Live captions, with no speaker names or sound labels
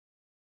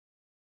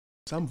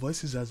Some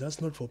voices are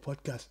just not for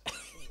podcast.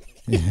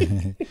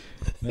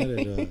 Not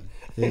at all.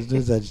 There's no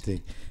such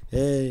thing.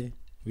 Hey,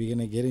 we're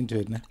gonna get into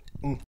it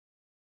now.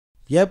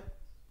 Yep.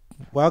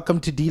 Welcome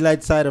to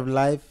Delite Side of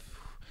Life,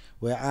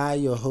 where I,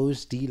 your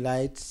host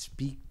Delite,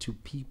 speak to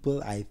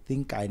people I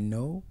think I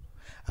know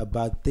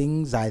about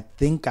things I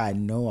think I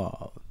know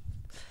of.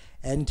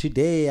 And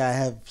today I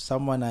have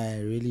someone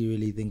I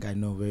really think I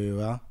know very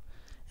well.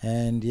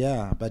 And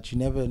yeah, but you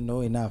never know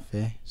enough,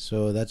 eh?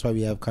 So that's why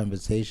we have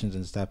conversations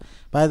and stuff.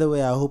 By the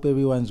way, I hope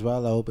everyone's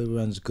well. I hope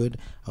everyone's good.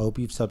 I hope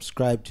you've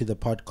subscribed to the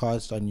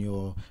podcast on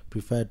your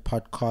preferred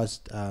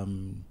podcast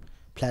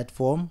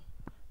platform,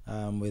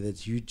 whether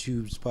it's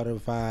YouTube,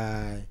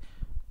 Spotify,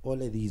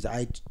 all of these,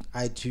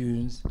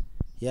 iTunes.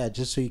 Yeah,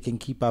 just so you can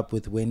keep up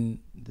with when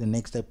the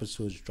next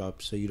episodes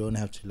drop, so you don't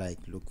have to like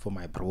look for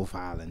my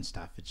profile and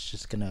stuff. It's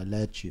just gonna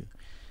alert you.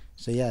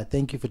 So yeah,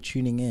 thank you for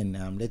tuning in.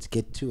 Let's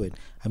get to it.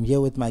 I'm here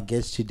with my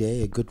guest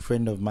today, a good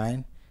friend of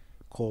mine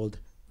called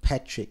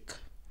Patrick.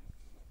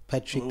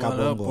 Patrick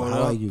Kabongo.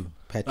 How are you,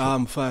 Patrick?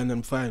 I'm fine.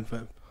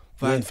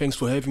 Yeah. Thanks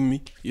for having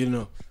me.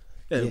 Yeah,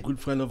 a good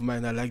friend of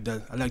mine. I like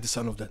that. I like the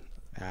sound of that.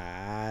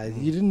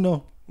 You didn't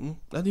know?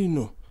 I didn't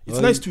know. It's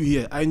nice to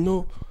hear. I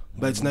know,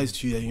 but it's nice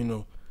to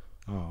hear,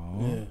 Oh,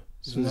 yeah.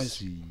 so nice.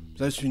 sweet.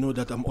 It's nice to know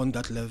that I'm on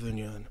that level,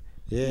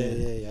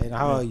 Yeah. And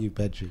how are you,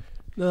 Patrick?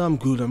 No, I'm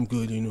good,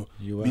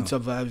 You well? Been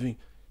surviving,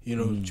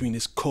 during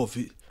this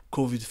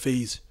COVID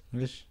phase.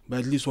 Wish? But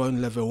at least we're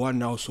on level 1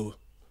 now, so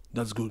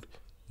that's good.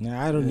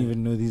 Nah, I don't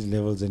even know these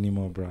levels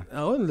anymore, bro.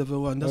 I'm on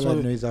level 1. That's all why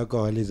I know is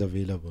alcohol is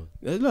available.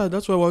 Yeah,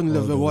 that's why we're on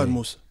level 1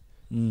 most.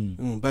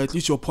 But at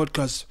least your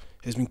podcast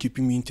has been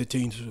keeping me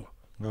entertained. So.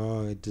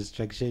 Oh,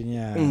 distraction,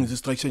 yeah.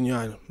 Distraction,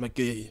 yeah. Like,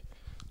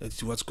 let's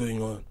see what's going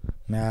on.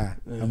 Nah,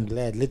 I'm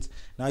glad.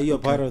 Now you're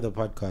part of the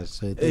podcast,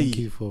 so thank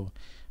you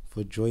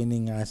for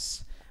joining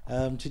us.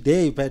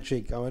 Today,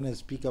 Patrick, I want to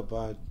speak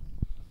about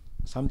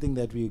something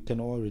that we can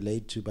all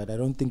relate to, but I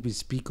don't think we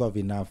speak of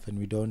enough and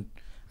we don't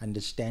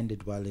understand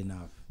it well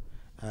enough.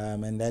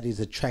 And that is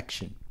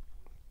attraction.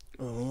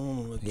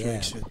 Oh,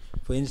 attraction. Yeah.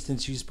 For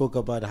instance, you spoke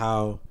about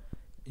how,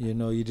 you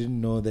didn't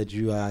know that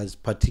you are a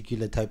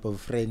particular type of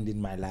friend in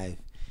my life.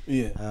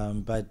 Yeah.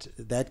 But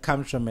that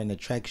comes from an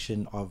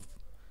attraction of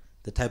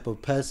the type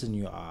of person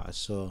you are.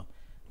 So,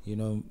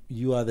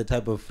 you are the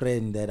type of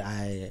friend that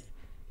I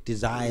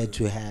desire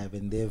to have,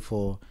 and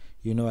therefore,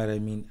 you know what I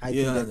mean? I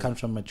think that comes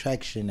from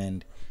attraction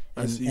and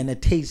a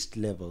taste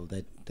level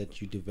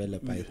that you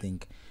develop, I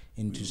think,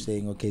 into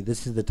saying, okay,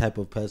 this is the type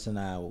of person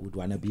I would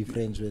want to be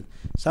friends with.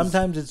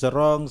 Sometimes it's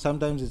wrong,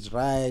 sometimes it's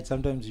right,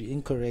 sometimes you're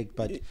incorrect,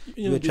 but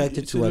you're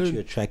attracted to what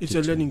you're attracted to.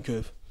 It's a learning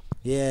curve.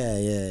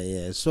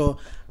 Yeah. So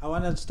I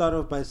want to start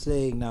off by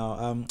saying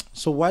now,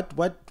 so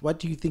what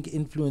do you think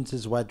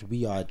influences what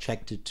we are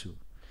attracted to?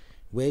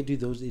 Where do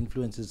those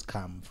influences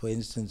come? For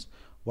instance,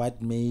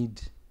 what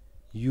made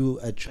you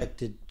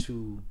attracted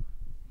to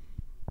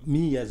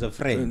me as a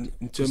friend?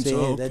 In terms to say,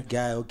 of that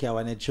guy, okay, I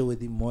want to chill with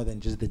him more than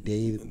just the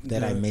day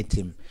that I met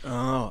him.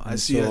 Oh, I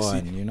see.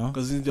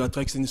 Because the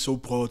attraction is so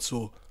broad.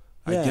 So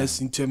I guess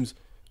in terms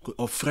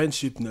of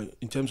friendship,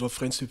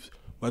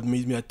 what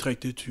made me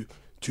attracted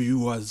to you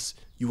was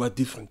you were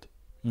different.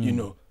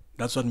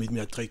 That's what made me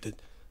attracted.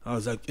 I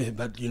was like,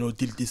 but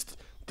this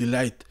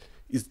Delite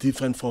is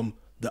different from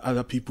the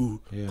other people.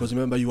 Because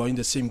remember, you are in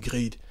the same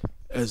grade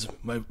as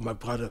my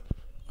brother.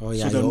 Oh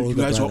yeah, so then you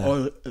guys were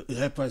all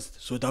rappers.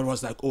 So that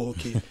was like, oh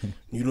okay,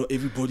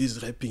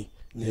 everybody's rapping.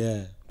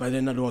 Yeah. But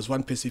then there was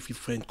one specific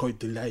friend called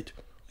Delite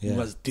who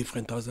was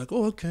different. I was like,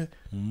 oh okay.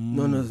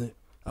 No.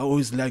 I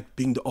always like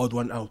being the odd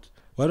one out.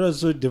 What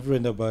was so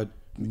different about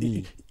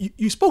me?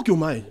 You spoke your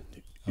mind.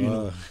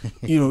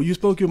 You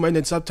spoke your mind,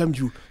 and sometimes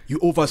you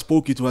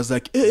overspoke. It was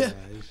like, the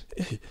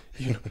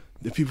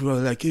people were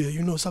like,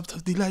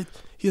 sometimes Delite,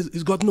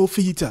 he's got no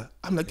filter.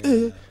 I'm like,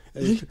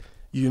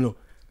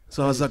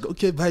 So I was like,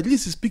 okay, but at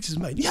least he speaks his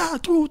mind. Yeah,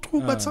 true.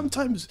 But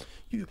sometimes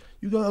you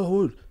gotta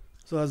hold.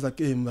 So I was like,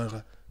 hey,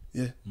 Mara,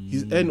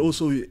 and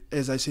also,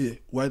 as I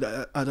say, while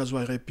the others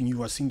were rapping, you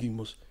were singing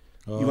most.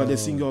 You are the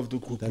singer of the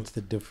group. That's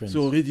the difference.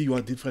 So already you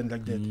are different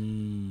like that.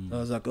 I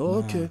was like,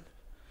 okay,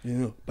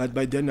 But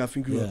by then I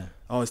think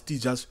I was still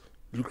just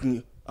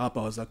looking up.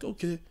 I was like,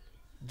 okay,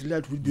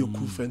 Delite would be a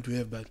cool friend to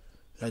have, but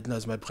right now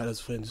is my brother's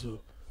friend.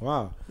 So.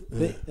 Wow,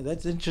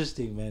 that's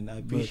interesting, man. I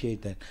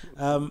appreciate that.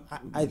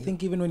 I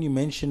think even when you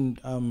mentioned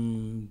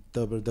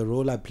the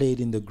role I played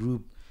in the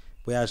group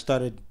where I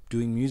started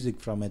doing music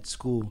from at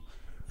school,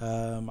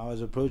 I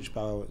was approached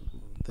by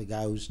the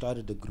guy who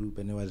started the group,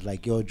 and it was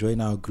like, yo,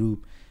 join our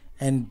group.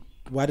 And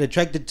what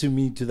attracted to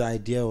me to the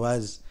idea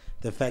was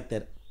the fact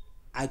that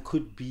I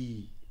could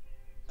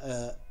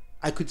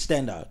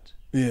stand out.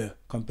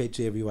 Compared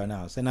to everyone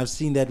else. And I've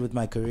seen that with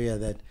my career,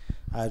 that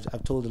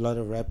I've told a lot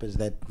of rappers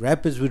that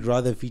rappers would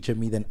rather feature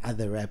me than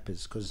other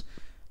rappers, because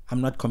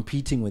I'm not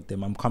competing with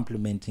them, I'm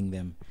complimenting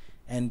them.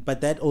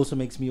 But that also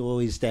makes me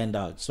always stand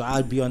out. So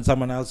I'd be on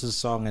someone else's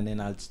song and then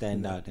I'd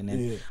stand out, and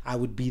then I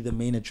would be the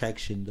main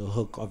attraction, the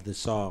hook of the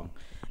song.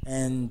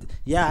 And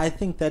I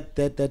think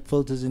that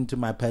filters into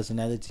my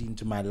personality,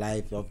 into my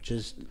life, of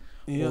just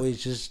or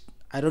it's just,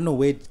 I don't know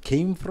where it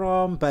came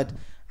from, but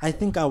I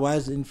think I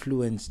was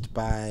influenced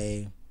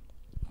by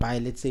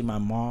let's say my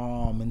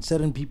mom and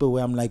certain people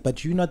where I'm like,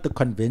 but you're not the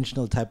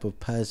conventional type of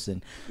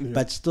person,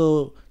 but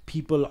still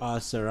people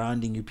are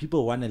surrounding you.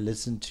 People want to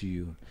listen to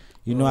you.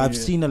 You know, I've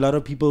seen a lot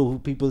of people who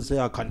people say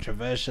are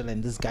controversial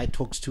and this guy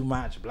talks too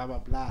much, blah, blah,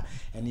 blah.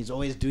 And he's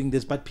always doing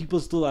this, but people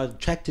still are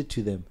attracted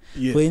to them.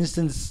 Yeah. For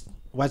instance,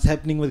 what's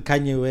happening with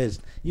Kanye West.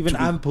 Even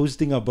I'm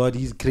posting about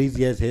his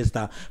crazy ass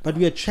hairstyle, but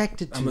we're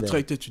attracted to I'm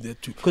attracted to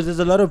that too. Because there's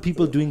a lot of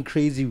people doing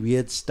crazy,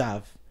 weird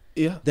stuff.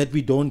 That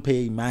we don't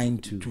pay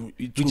mind to.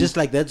 We just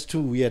like, that's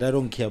too weird, I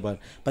don't care about it.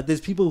 But there's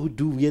people who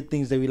do weird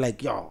things that we're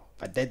like, yo,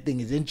 but that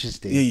thing is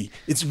interesting. Yeah,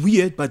 it's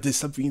weird, but there's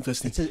something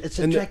interesting. It's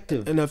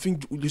attractive. And I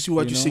think you see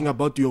what you're saying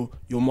about your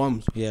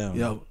moms.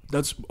 Yeah,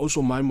 that's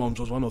also my mom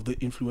was one of the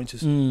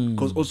influences.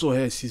 Because also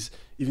her,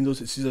 even though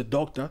she's a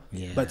doctor,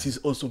 but she's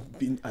also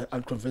been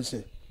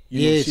unconventional.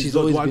 She's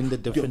always been the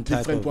different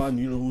type of one.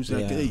 You know, who's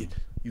like, hey,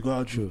 you go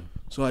out. True.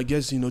 So I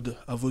guess I've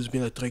always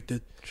been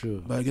attracted.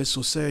 True. But I guess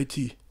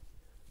society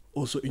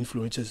also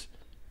influences.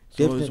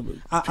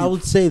 Definitely. I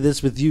would say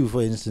this with you,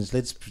 for instance.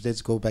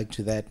 Let's go back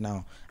to that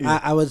now.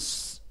 I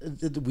was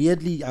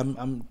weirdly,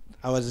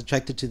 I was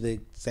attracted to the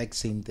exact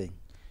same thing.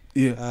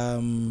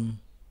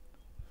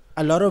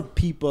 A lot of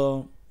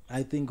people,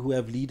 I think, who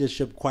have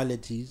leadership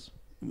qualities,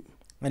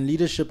 and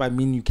leadership, I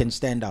mean, you can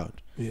stand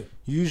out.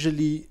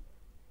 Usually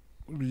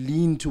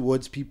lean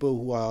towards people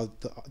who are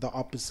the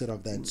opposite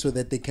of that, so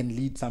that they can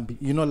lead some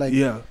people. You know, like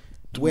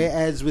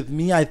whereas with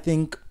me, I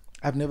think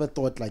I've never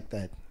thought like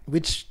that,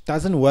 which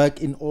doesn't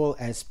work in all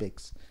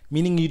aspects.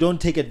 Meaning you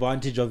don't take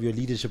advantage of your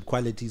leadership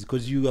qualities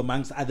because you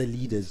amongst other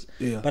leaders.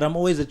 But I'm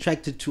always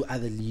attracted to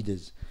other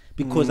leaders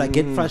because I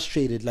get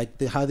frustrated.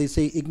 Like how they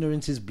say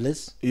ignorance is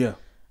bliss.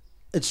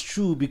 It's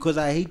true, because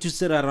I hate to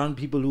sit around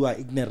people who are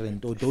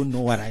ignorant or don't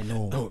know what I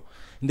know.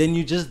 And then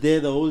you're just there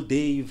the whole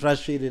day, you're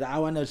frustrated. I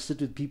want to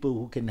sit with people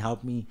who can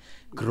help me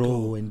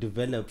grow and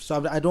develop.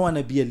 So I don't want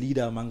to be a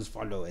leader amongst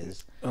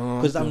followers,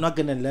 because I'm not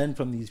going to learn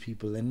from these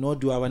people, and nor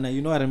do I want to,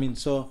 you know what I mean?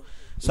 So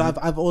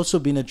I've also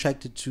been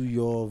attracted to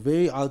your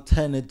very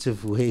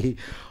alternative way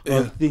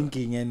of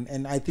thinking,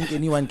 and I think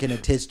anyone can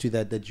attest to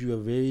that you're a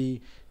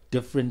very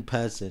different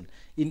person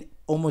in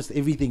almost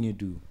everything you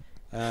do.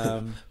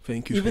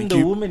 Thank you. Even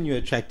the woman you're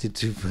attracted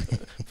to.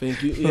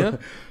 Thank you. Yeah.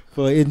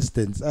 For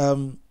instance,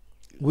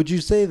 would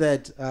you say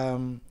that,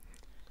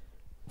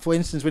 for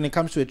instance, when it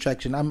comes to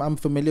attraction, I'm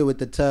familiar with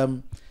the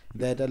term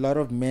that a lot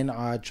of men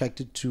are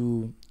attracted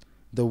to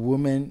the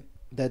women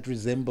that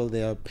resemble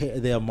their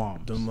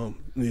moms. The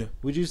mom, yeah.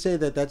 Would you say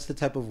that that's the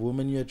type of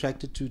woman you're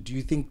attracted to? Do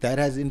you think that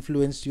has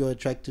influenced your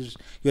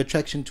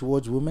attraction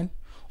towards women?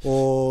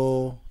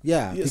 Or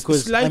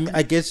because like,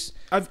 I guess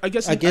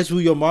who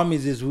your mom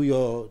is who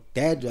your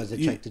dad was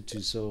attracted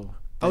to. So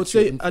I would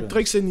say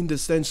attraction in the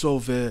sense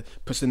of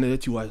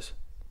personality wise.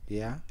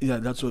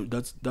 That's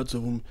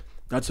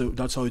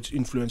how it's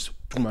influenced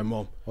through my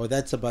mom. Oh,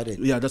 that's about it.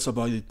 Yeah, that's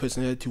about it,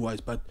 personality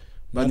wise. But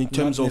in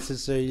terms not of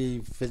necessarily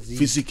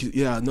physique,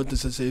 not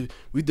necessarily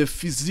with the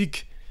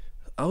physique.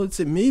 I would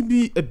say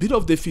maybe a bit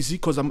of the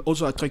physique, because I'm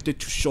also attracted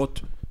to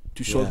short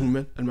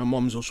women, and my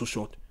mom is also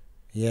short.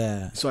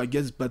 So I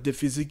guess, but the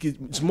physique,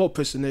 it's more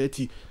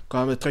personality,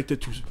 because I'm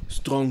attracted to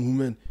strong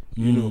women,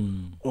 you know,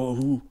 or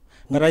who.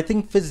 But I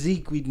think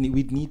physique, we'd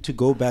need to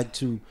go back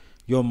to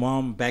your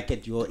mom back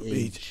at your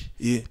age.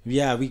 We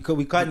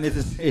can't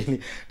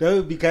necessarily. That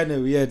would be kind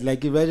of weird.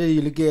 Like, imagine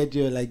you looking at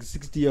your like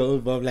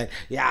 60-year-old mom, like,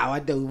 I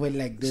want a woman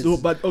like this. So,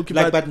 but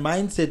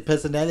mindset,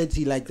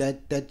 personality like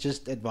that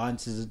just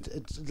advances.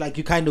 It's like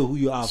you kind of who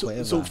you are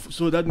forever.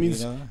 So that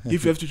means, you know?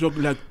 If you have to talk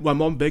like my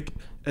mom back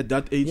at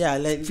that age,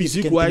 like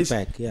physique wise,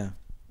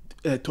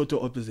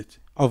 total opposite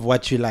of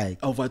what you like.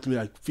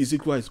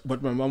 Physique wise,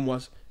 what my mom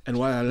was and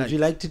why I like. Would you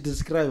like to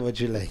describe what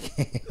you like?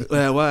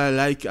 What I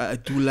like, I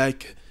do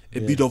like a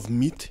bit of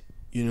meat,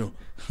 you know.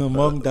 Her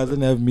mom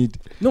doesn't have meat.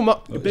 No,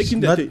 back in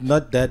the day,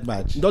 not that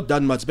much. Not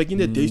that much. Back in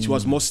the day, she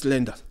was more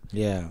slender.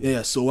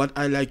 Yeah. So what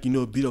I like, you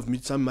know, a bit of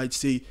meat. Some might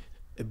say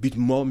a bit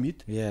more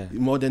meat.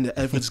 More than the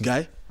average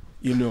guy,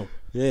 you know.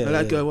 I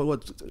like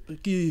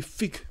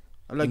thick.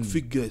 I like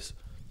thick girls,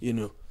 you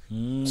know.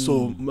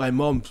 So my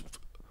mom,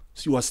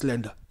 she was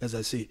slender, as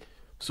I say.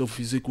 So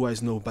physique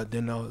wise, no. But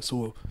then now,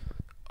 so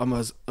I'm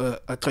as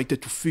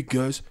attracted to thick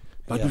girls.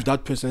 But with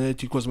that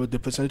personality, because the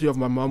personality of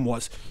my mom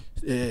was,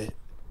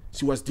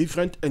 she was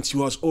different, and she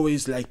was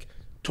always like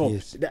top.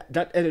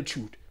 That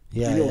attitude,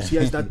 you know, she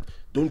has that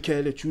don't care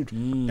attitude,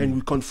 and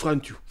we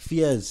confront you.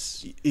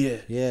 Fierce.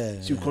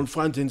 She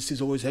confront, and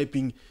she's always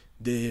helping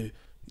the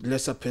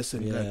lesser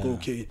person. Like,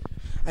 okay,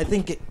 I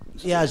think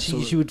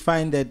she would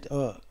find that.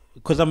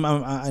 Because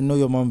I know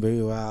your mom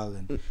very well,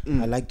 and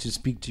I like to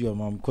speak to your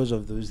mom because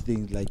of those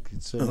things. Like,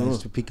 it's so nice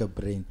to pick her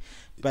brain.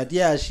 But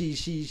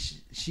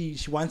she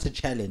wants a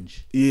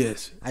challenge.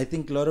 Yes. I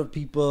think a lot of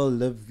people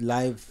live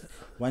life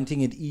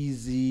wanting it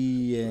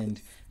easy, and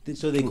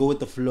So they go with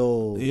the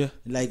flow. Yeah.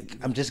 Like,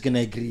 I'm just gonna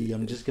agree.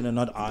 I'm just gonna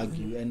not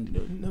argue.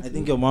 And I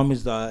think your mom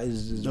is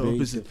very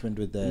different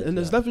with that. And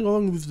there's nothing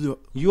wrong with the.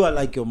 You are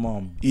like your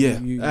mom. Yeah.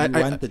 You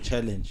want the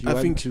challenge.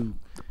 I think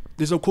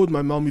there's a quote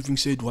my mom even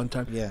said one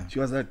time. Yeah. She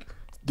was like,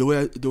 the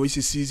way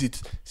she sees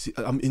it,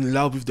 I'm in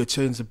love with the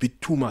challenge a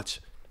bit too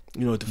much.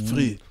 You know, the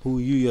free. Who,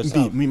 you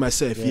yourself? Me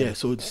myself. Yeah.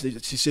 So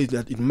she said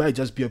that it might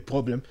just be a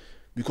problem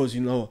because,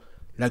 you know,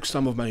 like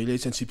some of my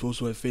relationships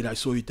also have failed. I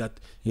saw it that,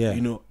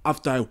 you know,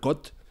 after I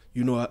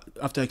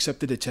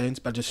accepted the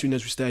challenge, but as soon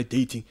as we started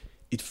dating,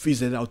 it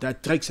fizzled out. That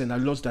attraction, I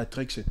lost that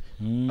attraction.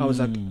 I was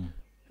like,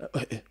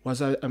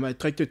 am I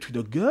attracted to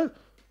the girl,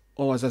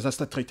 or was I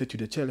just attracted to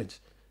the challenge?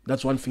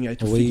 That's one thing I had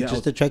to figure out. Were you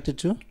just attracted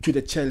to? To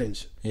the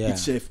challenge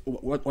itself.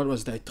 What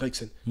was the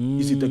attraction?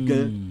 Is it the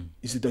girl?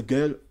 Is it the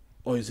girl,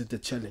 or is it the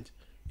challenge?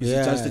 Is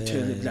it just the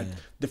challenge, like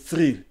the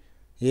thrill?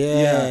 I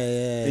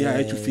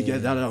had to figure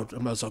that out.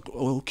 And I was like,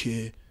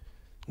 okay,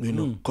 you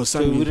know, because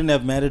so it wouldn't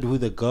have mattered who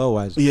the girl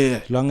was.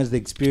 As long as the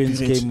experience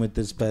came with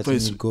this person,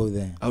 you'd go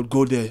there. I would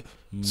go there.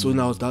 So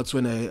now that's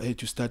when I had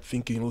to start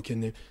thinking,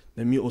 okay,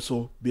 let me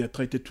also be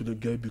attracted to the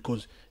girl,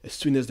 because as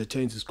soon as the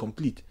challenge is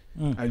complete,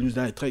 I lose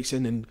that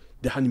attraction and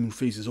the honeymoon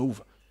phase is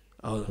over.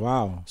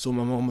 Wow. So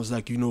my mom was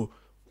like, you know,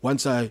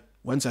 once I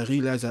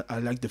realized that I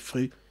like the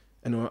free,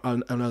 and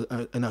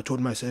I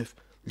told myself,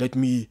 let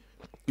me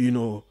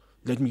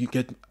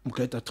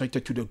get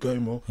attracted to the girl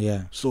more.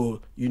 Yeah.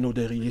 So, you know,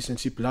 the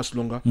relationship lasts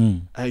longer.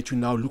 I had to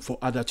now look for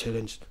other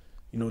challenges.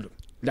 You know,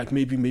 like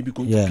maybe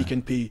going to Pick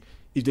and Pay.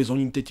 If there's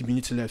only 30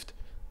 minutes left,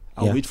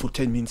 I'll wait for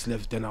 10 minutes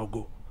left, then I'll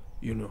go.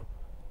 You know,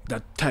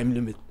 that time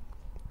limit.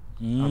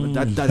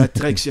 That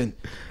attraction,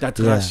 that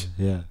rush.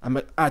 Yeah. I'm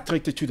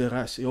attracted to the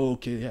rush. Oh,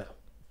 okay, yeah.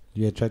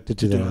 You're attracted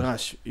to the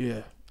rush.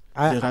 Yeah.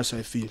 The rush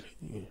I feel.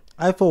 Yeah.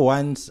 I for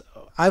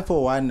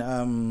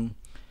one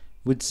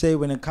would say,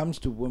 when it comes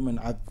to women,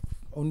 I've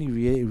only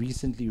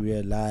recently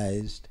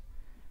realized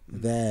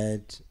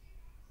that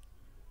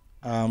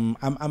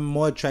I'm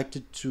more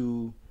attracted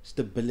to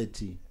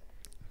stability,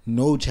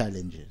 no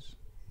challenges.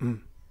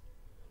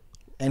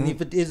 And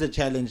if it is a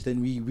challenge,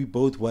 then we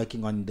both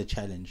working on the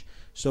challenge.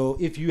 So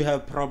if you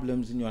have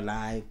problems in your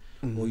life,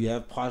 or you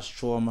have past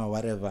trauma,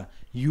 whatever,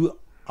 you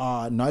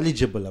are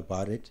knowledgeable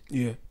about it.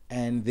 Yeah.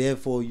 And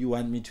therefore you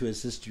want me to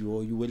assist you,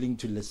 or you're willing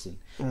to listen.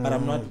 But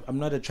I'm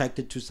not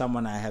attracted to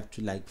someone I have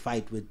to like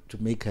fight with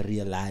to make her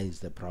realize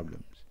the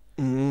problems.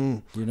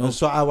 You know,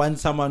 so I want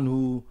someone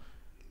who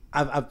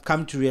I've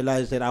come to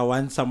realize that I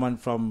want someone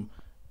from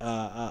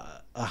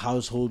a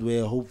household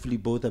where hopefully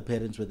both her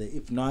parents were there.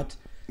 If not,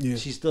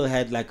 she still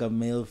had like a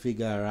male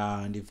figure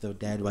around if the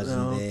dad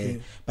wasn't there.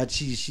 But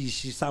she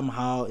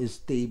somehow is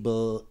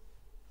stable,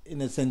 in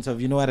a sense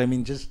of, you know what I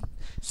mean, just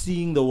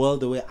seeing the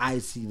world the way I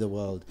see the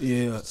world.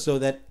 So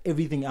that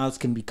everything else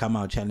can become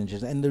our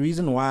challenges. And the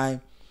reason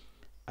why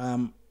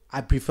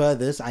I prefer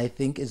this, I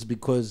think, is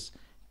because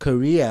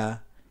career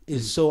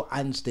is so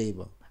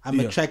unstable. I'm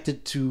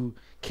attracted to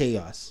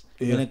chaos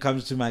when it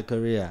comes to my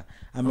career.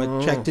 I'm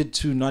attracted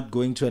to not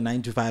going to a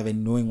 9 to 5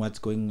 and knowing what's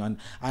going on.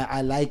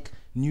 I like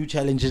new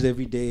challenges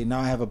every day.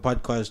 Now I have a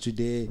podcast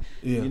today.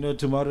 You know,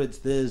 tomorrow it's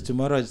this,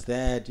 tomorrow it's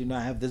that. You know,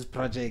 I have this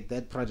project,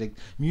 that project.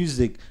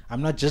 Music,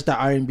 I'm not just an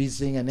R&B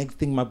singer. Next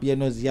thing my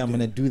piano is here, I'm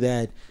gonna do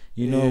that.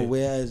 You know,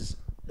 whereas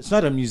it's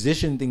not a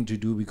musician thing to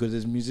do, because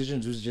there's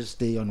musicians who just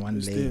stay on one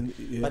lane.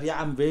 But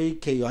I'm very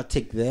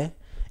chaotic there.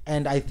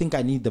 And I think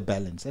I need the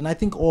balance. And I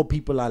think all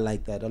people are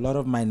like that. A lot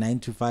of my 9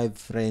 to 5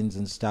 friends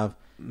and stuff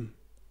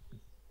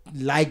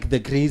like the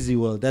crazy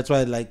world. That's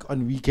why, like,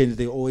 on weekends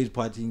they're always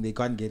partying. They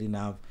can't get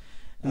enough.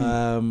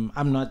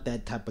 I'm not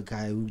that type of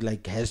guy who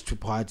like has to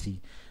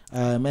party.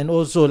 And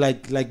also,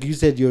 like you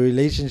said, your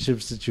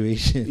relationship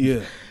situation.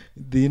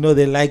 You know,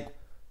 they like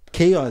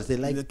chaos. They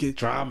like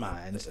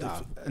drama and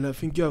stuff. And I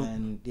think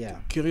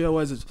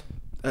career-wise,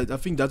 I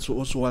think that's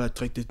also what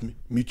attracted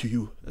me to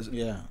you.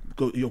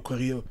 Because your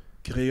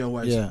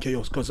career-wise,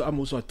 chaos. Because I'm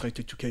also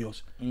attracted to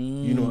chaos.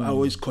 You know, I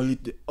always call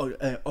it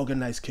the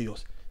organized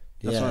chaos.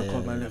 That's what I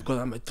call my life. Because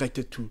I'm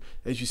attracted to,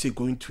 as you say,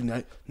 going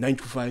to 9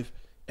 to 5,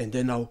 and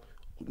then now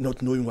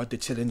not knowing what the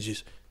challenge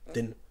is.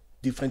 Then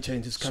different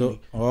challenges coming.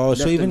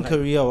 So even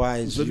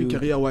career-wise,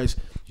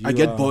 I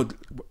get bored.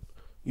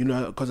 You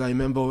know, because I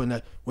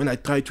remember when I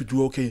try to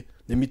do, okay,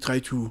 let me try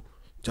to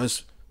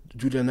just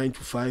do the 9 to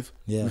 5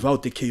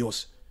 without the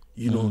chaos.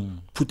 You know,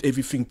 put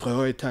everything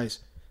prioritized.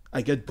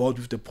 I get bored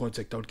with the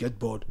project. I would get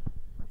bored.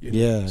 You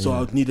know? So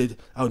I would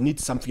need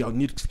something. I would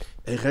need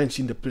a wrench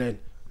in the plan.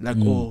 Like,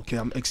 okay,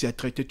 I'm actually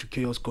attracted to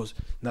chaos because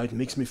now it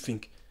makes me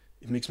think.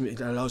 It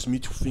allows me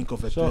to think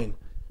of a plan.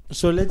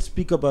 So let's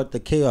speak about the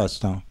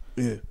chaos now.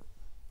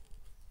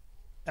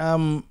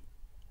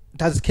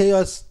 Does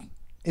chaos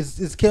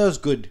is chaos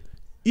good?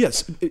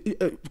 Yes,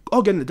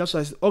 that's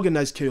why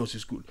organized chaos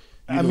is good.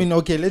 I mean,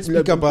 okay, let's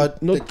speak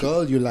about the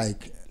girl you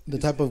like, the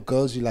type of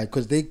girls you like,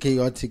 because they're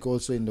chaotic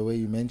also in the way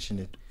you mention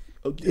it.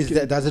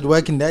 Does it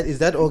work in that? Is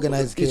that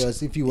organized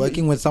chaos? If you're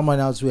working with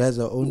someone else who has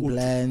their own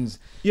plans,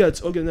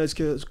 it's organized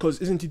chaos. Because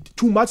isn't it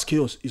too much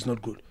chaos is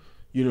not good.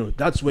 You know,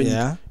 that's when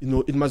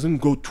it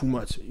mustn't go too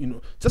much. You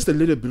know, just a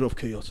little bit of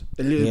chaos,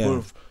 a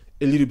little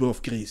bit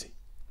of crazy.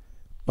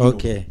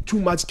 Okay. Too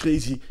much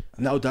crazy,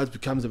 now that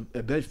becomes a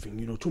bad thing.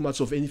 You know, too much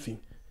of anything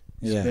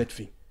is a bad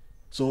thing.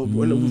 So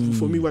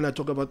for me, when I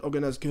talk about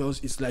organized chaos,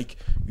 it's like,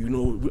 you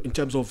know, in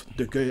terms of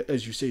the girl,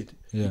 as you said,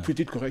 you put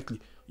it correctly.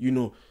 You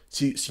know,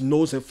 she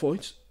knows her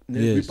points,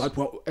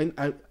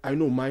 and I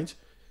know mine,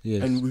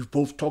 and we've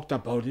both talked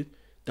about it,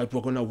 that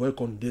we're gonna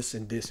work on this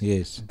and this.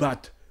 Yes.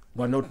 But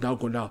we're not now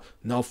gonna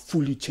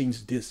fully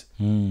change this.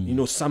 You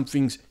know, some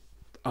things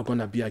are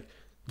gonna be like,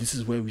 this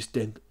is where we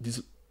stand.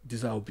 This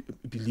is our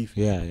belief.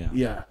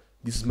 Yeah.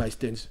 This is my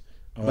stance.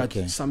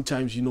 Okay. But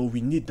sometimes, you know,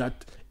 we need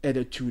that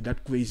attitude,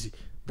 that crazy,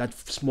 that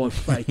small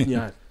fight.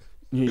 You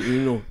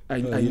know,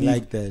 I need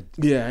like that.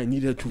 Yeah, I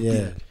needed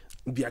to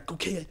be like,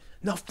 okay,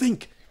 now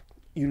think.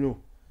 You know,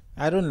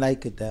 I don't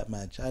like it that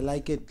much. I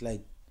like it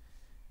like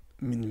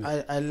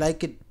I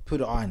like it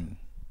put on.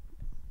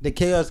 The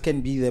chaos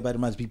can be there, but it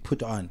must be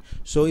put on.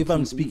 So if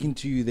I'm speaking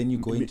to you, then you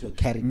go into a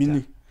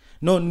character.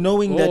 No,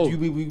 knowing that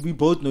we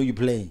both know you're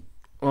playing.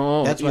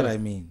 That's what I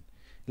mean.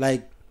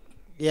 Like,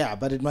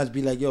 but it must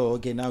be like, yo,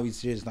 okay, now he's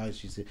serious, now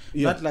she's serious.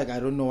 Not like I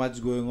don't know what's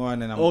going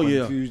on and I'm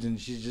confused and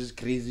she's just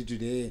crazy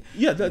today.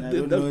 I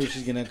don't know if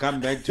she's gonna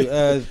come back to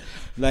earth.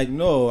 Like,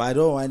 no, I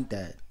don't want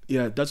that.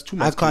 Yeah, that's too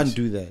much. I can't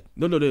do that.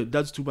 No,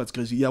 that's too much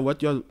crazy. Yeah,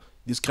 what you're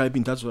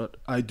describing, that's what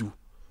I do.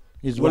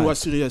 When we're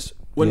serious,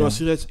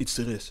 it's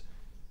serious.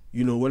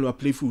 You know, when we're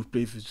playful, we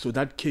play. So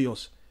that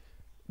chaos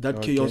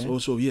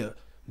also,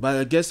 But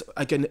I guess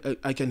I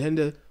can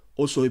handle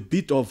also a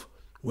bit of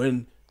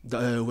when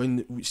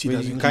she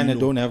doesn't. You kind of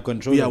don't have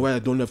control. Yeah, when I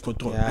don't have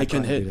control, I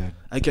can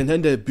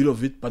handle a bit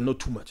of it, but not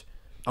too much.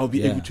 I'll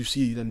be able to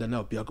see it, and then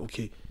I'll be like,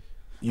 okay.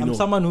 I'm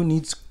someone who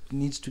needs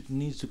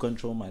to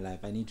control my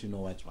life. I need to know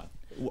what's what.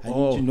 I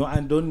need to know. I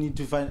don't need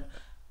to find.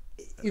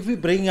 If we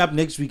bring up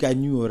next week, I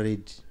knew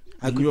already.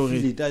 I could feel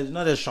it. It's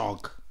not a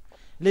shock.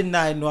 Then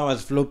I know I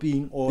was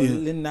flopping, or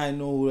then I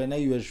know when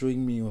you were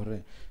showing me,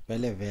 or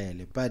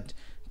but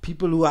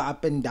people who are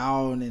up and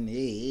down and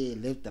hey,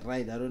 left,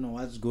 right, I don't know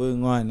what's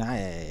going on.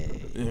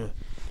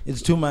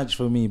 It's too much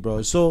for me,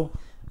 bro. So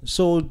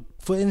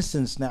for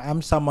instance, now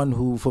I'm someone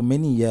who for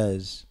many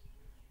years,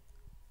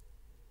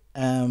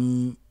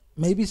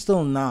 maybe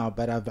still now,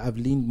 but I've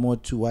leaned more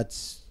to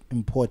what's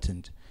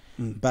important.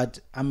 But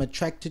I'm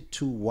attracted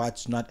to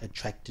what's not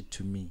attracted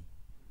to me.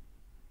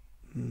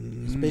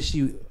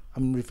 Especially,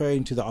 I'm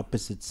referring to the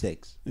opposite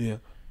sex.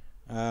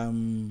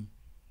 And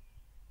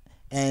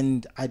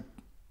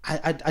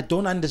I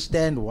don't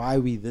understand why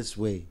we this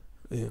way.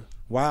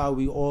 Why are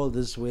we all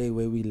this way,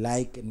 where we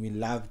like and we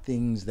love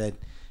things that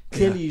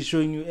clearly is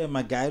showing you, hey,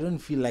 my guy, I don't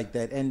feel like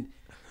that. And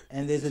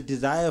there is a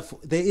desire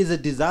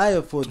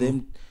for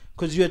them,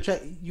 because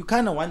you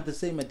kind of want the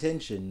same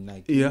attention.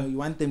 Like you know, you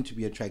want them to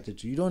be attracted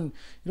to you. You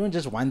don't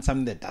just want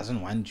something that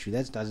doesn't want you.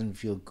 That doesn't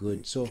feel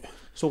good. So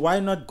why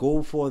not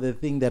go for the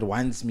thing that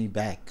wants me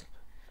back?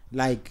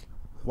 Like,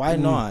 why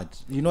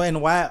not? You know,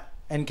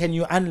 and can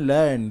you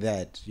unlearn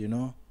that? You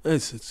know,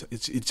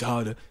 it's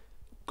harder,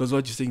 because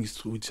what you're saying is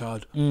true. It's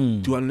hard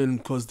to unlearn,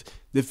 because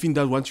the thing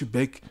that wants you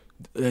back,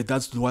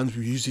 that's the ones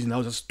we usually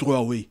now just throw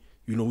away.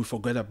 You know, we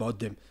forget about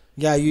them.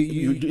 Yeah,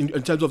 in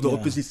terms of the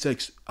opposite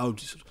sex, I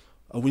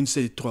wouldn't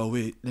say throw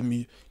away. Let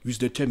me use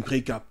the term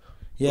breakup.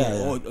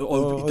 Or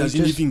it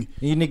doesn't even.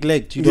 You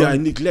neglect. I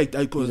neglect,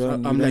 because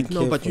I'm like,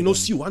 no, but you know,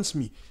 she wants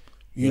me.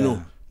 You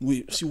know,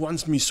 she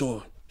wants me,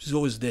 so she's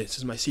always there.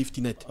 She's my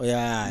safety net.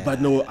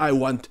 But no, I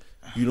want,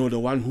 you know, the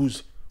one who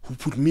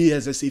put me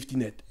as a safety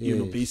net. You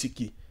know,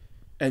 basically.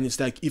 And it's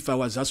like, if I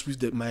was just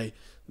with my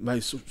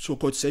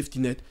so-called safety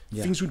net,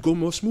 things would go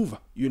more smoother.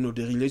 You know,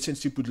 the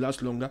relationship would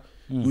last longer.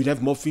 We'd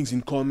have more things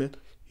in common.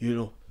 You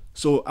know.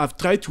 So I've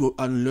tried to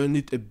unlearn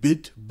it a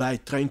bit by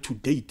trying to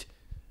date,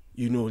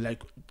 you know,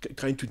 like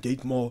trying to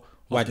date more.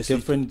 What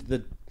different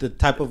the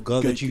type of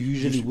girl that you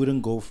usually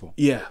wouldn't go for?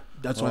 Yeah,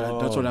 that's what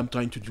I'm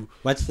trying to do.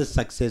 What's the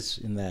success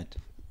in that?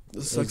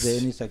 Is there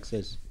any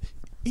success?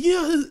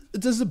 Yeah,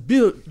 there's a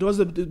bit. There was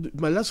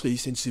my last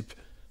relationship.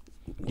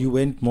 You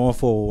went more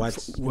for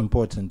what's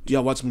important. Yeah,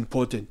 what's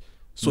important.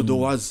 So there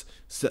was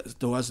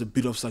a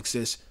bit of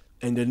success,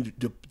 and then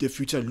the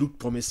future looked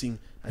promising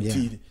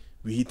until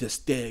we hit a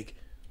stag.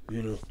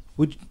 You know,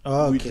 we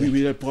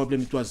had a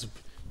problem. It was,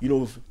 you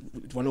know,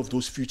 one of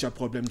those future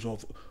problems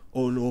of,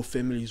 oh no,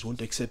 families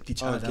won't accept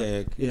each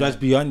other. It was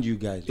beyond you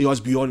guys. It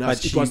was beyond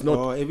us. It was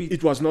not.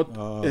 It was not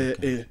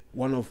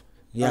one of.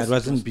 Yeah, it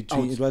wasn't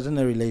between. It wasn't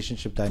a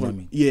relationship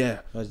dynamic. It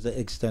was the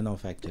external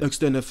factor.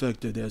 External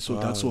factor there. So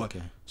that's why.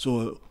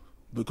 So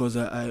because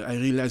I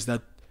realized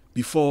that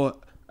before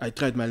I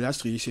tried my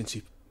last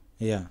relationship.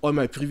 All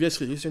my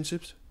previous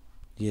relationships.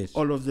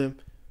 All of them,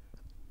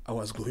 I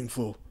was going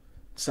for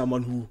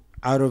someone who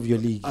out of your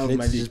league.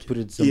 Let's just put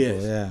it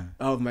simple.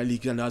 Out of my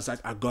league, and I was like,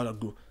 I gotta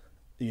go.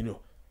 You know.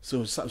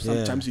 So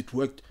sometimes it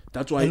worked.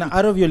 That's why. And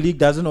out of your league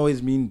doesn't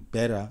always mean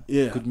better.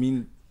 It could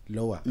mean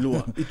lower.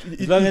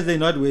 As long as they're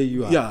not where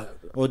you are. Yeah.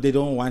 Or they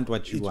don't want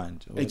what you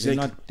want. Or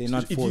Exactly. They're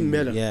not it for didn't you.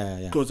 matter. Yeah.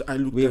 Because I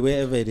look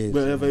wherever it is.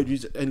 Wherever it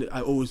is. And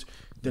I always,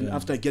 then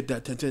after I get that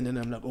attention, then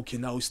I'm like, okay,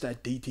 now we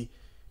start dating.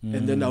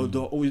 And then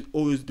they'll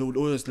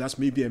always last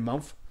maybe a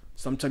month,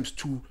 sometimes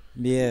 2,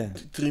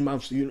 3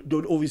 months. They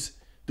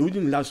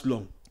wouldn't last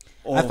long.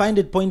 I find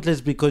it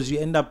pointless because you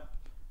end up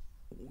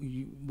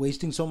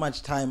wasting so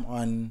much time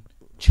on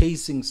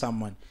chasing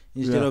someone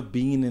instead of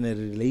being in a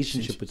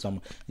relationship with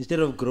someone, instead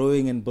of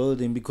growing and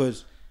building.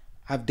 Because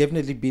I've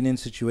definitely been in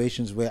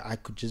situations where I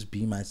could just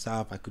be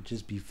myself, I could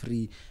just be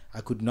free,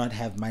 I could not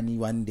have money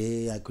one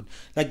day, I could,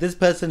 like, this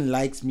person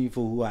likes me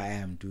for who I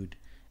am, dude,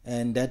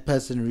 and that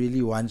person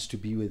really wants to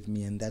be with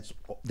me, and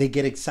they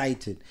get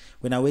excited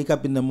when I wake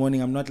up in the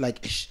morning. I'm not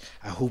like,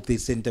 I hope they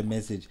sent a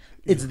message.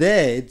 It's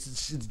there,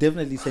 it's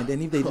definitely sent.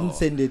 And if they didn't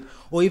send it,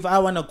 or if I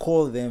want to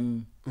call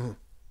them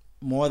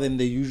more than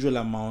the usual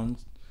amount,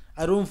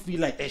 I don't feel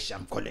like,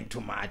 I'm calling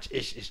too much.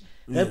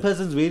 That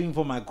person's waiting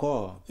for my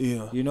call.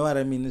 Yeah. You know what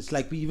I mean? It's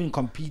like we even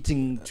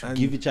competing to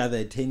give each other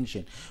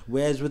attention.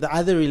 Whereas with the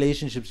other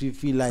relationships, you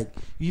feel like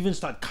you even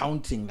start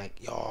counting,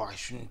 like, I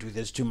shouldn't do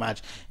this too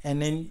much.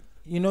 And then,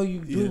 you're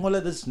doing all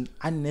of this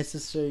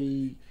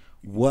unnecessary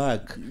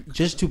work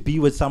just to be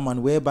with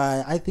someone,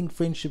 whereby I think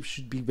friendships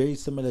should be very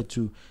similar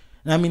to,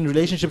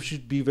 relationships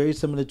should be very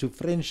similar to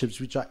friendships,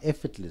 which are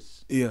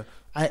effortless. Yeah.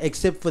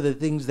 Except for the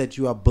things that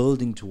you are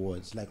building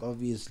towards. Like,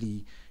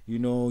 obviously, you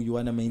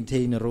want to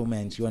maintain a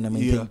romance, you want to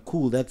maintain,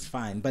 cool, that's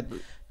fine. But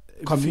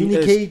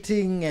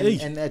communicating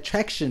and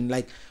attraction,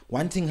 like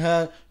wanting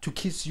her to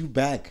kiss you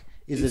back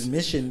is a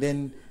mission,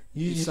 then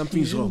you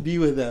shouldn't be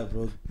with her,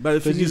 bro. But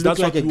if you look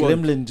like a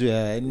gremlin to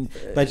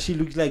her, but she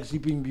looks like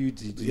Sleeping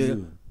Beauty to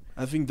you.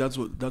 I think that's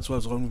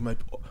what's wrong with my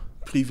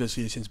previous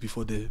relations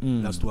before the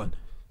last one,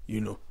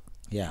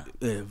 Yeah.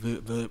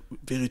 Very,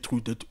 very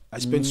true. That I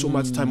spent so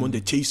much time on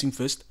the chasing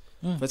first.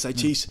 First I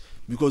chase,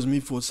 because me,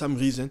 for some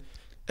reason,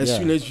 as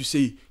soon as you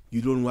say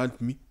you don't want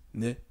me,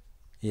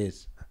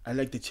 yes, I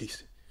like the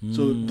chase.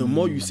 So the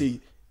more you say,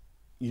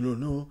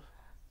 no,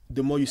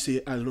 the more you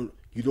say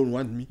you don't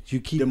want me, you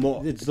keep, the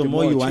more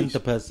you want the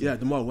person. Yeah,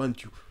 the more I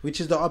want you.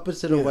 Which is the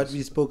opposite of what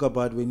we spoke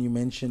about when you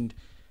mentioned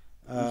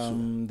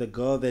the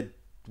girl that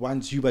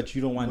wants you but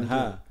you don't want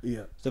her.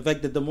 Yeah. It's the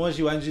fact that the more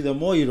she wants you, the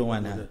more you don't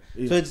want her.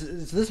 Yeah. So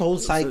it's this whole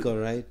cycle,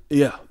 right?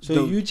 Yeah.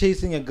 So you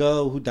chasing a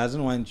girl who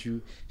doesn't want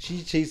you,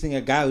 she's chasing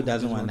a guy who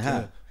doesn't want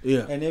her.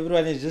 Yeah. And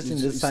everyone is just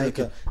in this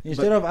cycle.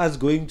 Instead of us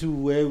going to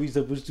where we're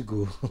supposed to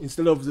go.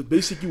 Instead of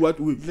basically what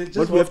we have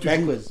to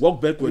backwards. Do,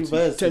 walk backwards,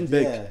 turn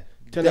back. Yeah.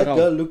 Turn that around.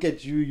 Girl look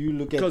at you, you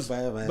look at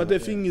her. But the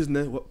thing is,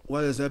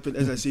 what has happened,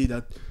 as I say,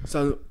 that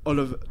some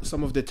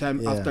of the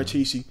time after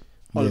chasing,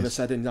 all of a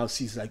sudden now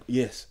she's like,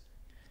 yes.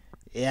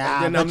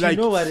 Yeah, but you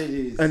know what it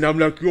is. And I'm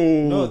like,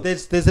 No,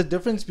 there's a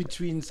difference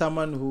between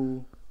someone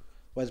who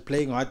was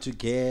playing hard to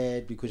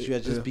get because she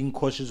was just being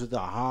cautious with her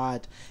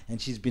heart and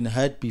she's been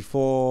hurt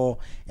before,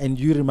 and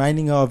you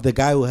reminding her of the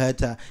guy who hurt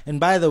her. And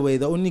by the way,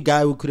 the only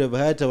guy who could have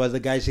hurt her was the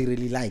guy she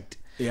really liked.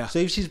 Yeah. So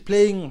if she's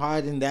playing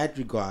hard in that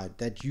regard,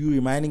 that you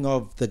reminding her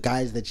of the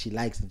guys that she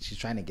likes and she's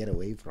trying to get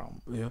away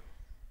from. Yeah.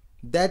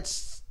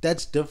 That's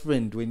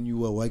different when you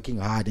were working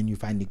hard and you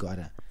finally got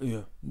her.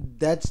 Yeah.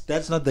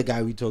 That's not the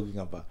guy we're talking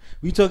about.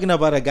 We're talking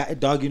about a guy,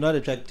 dog, you're not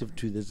attractive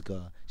to this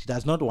girl. She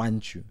does not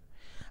want you.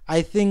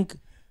 I think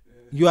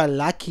you are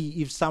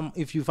lucky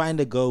if you find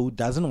a girl who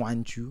doesn't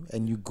want you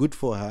and you're good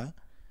for her,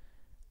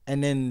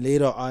 and then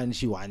later on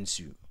she wants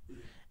you.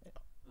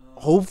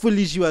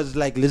 Hopefully she was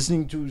like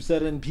listening to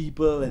certain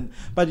people,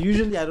 but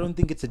usually I don't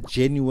think it's a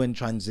genuine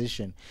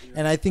transition.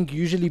 And I think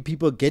usually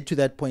people get to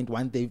that point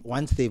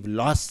once they've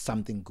lost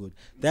something good.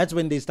 That's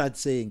when they start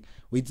saying,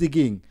 wait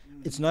again,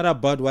 it's not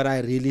about what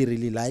I really,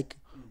 really like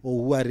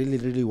or who I really,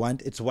 really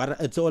want. It's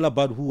all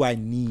about who I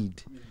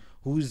need,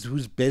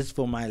 who's best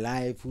for my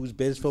life, who's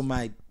best for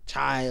my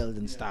child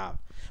and stuff.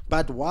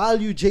 But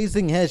while you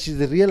chasing her, she's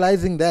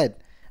realizing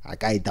that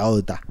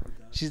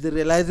she's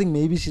realizing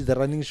maybe she's the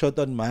running short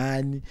on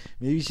money,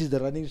 maybe she's the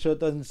running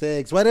short on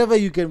sex, whatever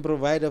you can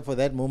provide her for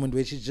that moment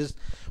where she's just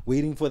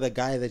waiting for the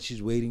guy that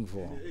she's waiting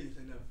for.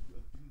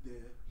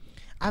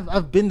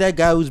 I've been that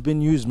guy who's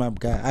been used, my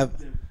guy.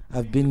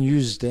 I've been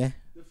used there.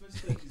 The first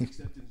step is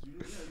acceptance.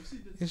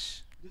 You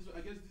see that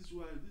I guess this is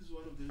one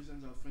of the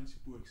reasons our friendship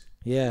works.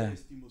 Yeah.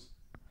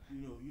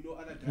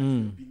 Other guys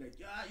will be like,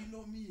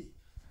 me.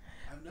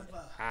 I've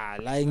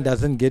never. Lying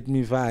doesn't get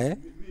me far, eh? Me,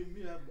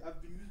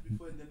 I've been used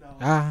before, and then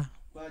now.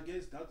 But I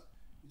guess that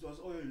it was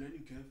all a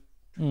learning curve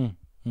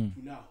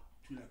to now,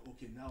 to like,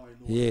 okay, now I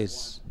know.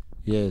 Yes.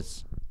 What I want.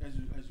 Yes. As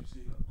you say,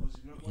 because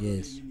you're not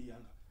yes. Any younger.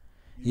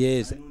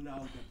 Yes. I know now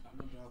that I'm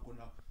not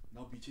gonna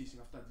now be chasing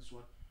after this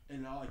one,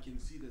 and now I can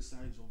see the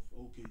signs of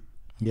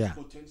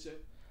potential.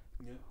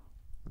 Yeah.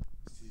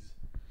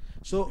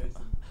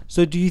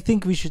 So do you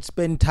think we should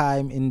spend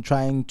time in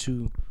trying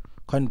to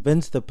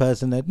convince the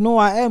person that no,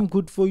 I am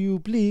good for you,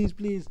 please?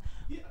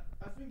 Yeah,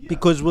 I think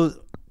because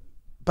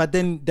but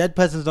then that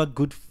person's not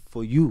good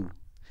for you.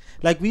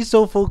 Like, we're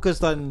so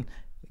focused on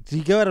Do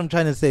you get what I'm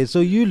trying to say?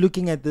 So you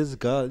looking at this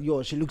girl,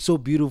 yo, she looks so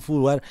beautiful.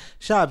 What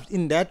sharp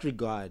in that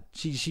regard?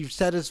 She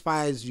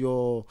satisfies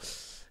your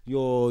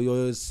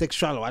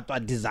sexual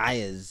what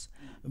desires.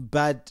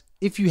 But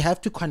if you have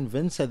to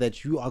convince her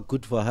that you are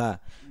good for her,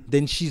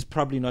 then she's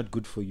probably not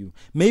good for you.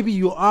 Maybe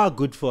you are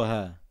good for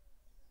her,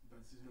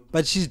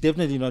 but she's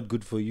definitely not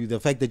good for you. The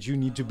fact that you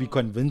need to be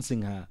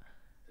convincing her,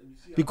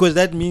 because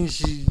that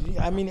means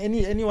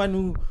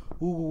anyone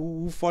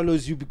who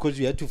follows you because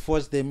you had to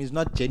force them is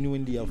not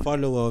genuinely a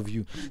follower of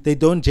you. They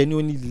don't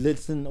genuinely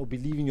listen or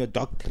believe in your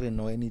doctrine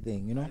or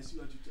anything, you know.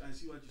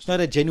 It's not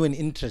a genuine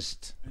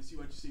interest. I see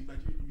what you're saying, but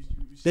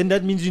then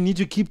that means you need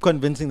to keep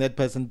convincing that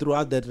person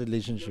throughout that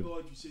relationship. Remember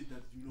what you said,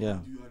 that you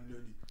know you unlearn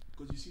it.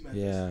 Because you see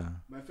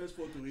my first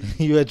photo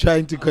already. You are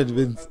trying to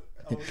convince.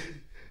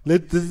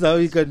 This is how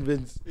you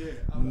convince. Yeah,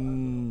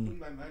 in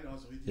my mind I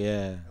was already.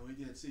 I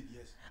already had said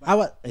yes.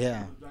 But,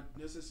 Not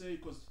necessary,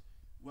 because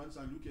once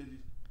I look at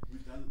it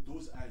with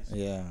those eyes,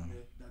 that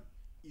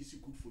is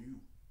good for you.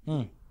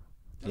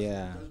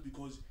 Just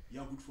because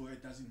you're good for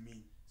it doesn't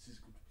mean it's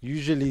good.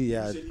 Usually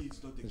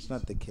it's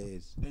not the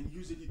case. And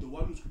usually the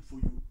one who's good for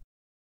you,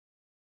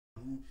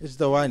 it's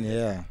the one, You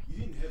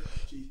didn't have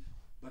to chase,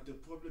 but the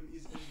problem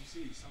is, as you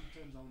say,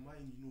 sometimes our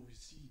mind, we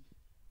see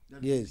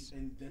that,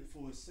 and then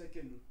for a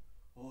second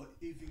or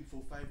even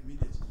for 5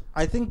 minutes.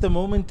 I think the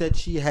moment that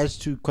she has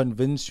to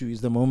convince you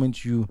is the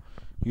moment you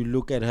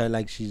look at her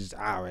like she's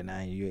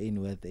you ain't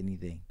worth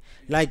anything.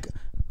 Like,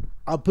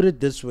 I'll put it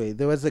this way: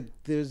 there was a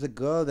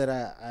girl that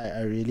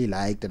I really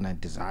liked and I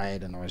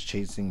desired and I was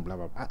chasing, blah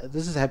blah blah.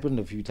 This has happened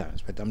a few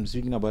times, but I'm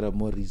speaking about a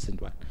more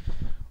recent one.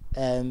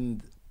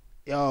 And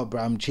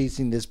I'm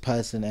chasing this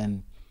person,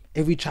 and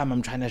every time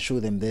I'm trying to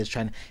show them this,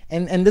 and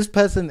this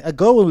person, a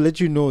girl will let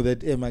you know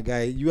that, hey, my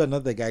guy, you are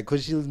not the guy,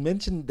 because she'll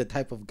mention the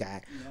type of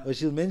guy, or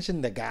she'll mention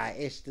the guy,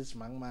 this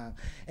mang,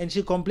 and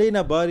she'll complain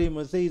about him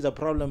or say he's a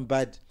problem,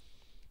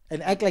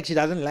 and act like she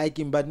doesn't like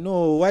him. But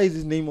no, why is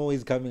his name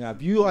always coming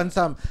up? You on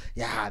some,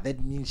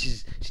 that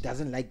means she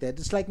doesn't like that.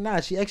 It's like, nah,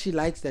 she actually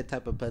likes that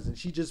type of person.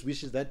 She just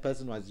wishes that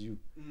person was you.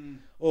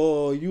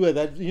 Or you were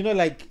that,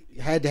 like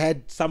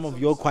had some of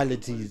your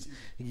qualities.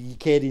 He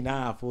cared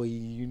enough, or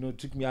he,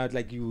 took me out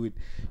like you would.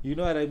 You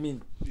know what I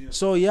mean?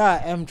 So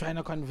I'm trying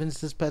to convince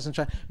this person,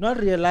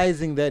 not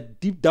realizing that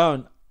deep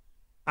down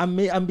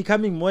I'm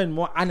becoming more and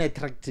more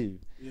unattractive,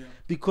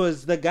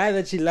 because the guy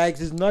that she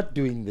likes is not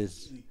doing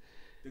this.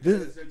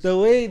 The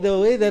way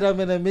that I'm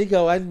gonna make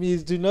her want me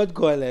is to not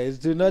call her, is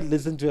to not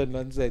listen to her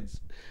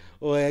nonsense,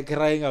 or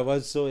crying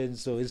about so and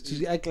so. Is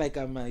to act like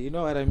I'm, you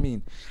know what I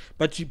mean?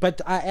 But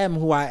I am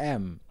who I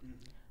am.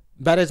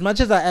 But as much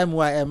as I am who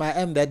I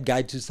am that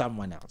guy to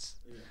someone else.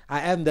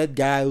 I am that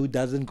guy who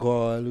doesn't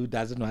call, who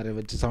doesn't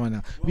whatever to someone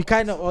else. We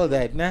kind of all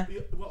that, nah?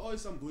 We're all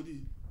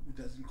somebody who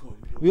doesn't call.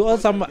 We all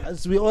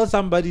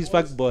somebody's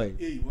fuck boy.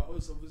 We're all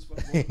somebody's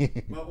fuck boy.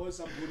 We're all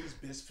somebody's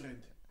best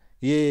friend.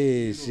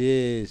 Yes.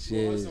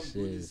 Safety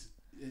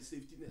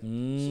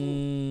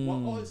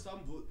net.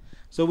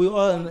 So we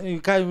all, you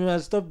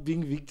can't stop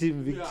being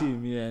victim,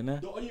 nah?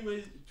 The only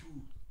way to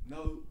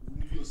now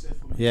remove yourself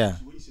from the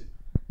situation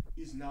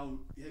is now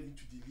having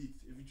to delete,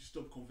 having to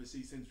stop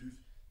conversations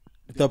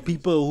with the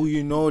people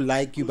who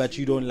like you, but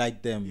you don't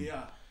like them.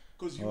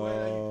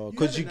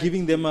 Because you're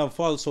giving them a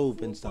false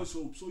hope and stuff.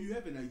 So you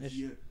have an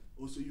idea.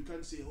 Also, you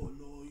can't say, oh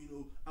no,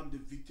 I'm the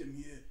victim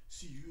here.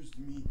 She used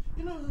me.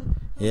 And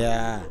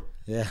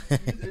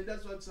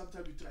that's what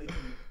sometimes we try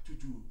to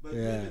do. But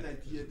you have an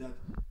idea that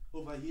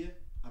over here,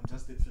 I'm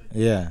just a friend.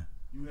 You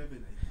have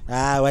an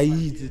idea. Why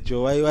eat it,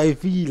 Joe? Why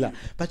feel?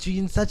 But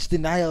you're in such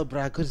denial,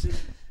 bruh.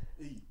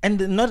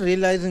 And not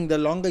realizing the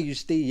longer you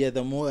stay here,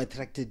 the more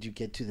attracted you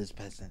get to this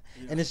person.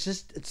 And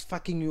it's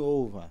fucking you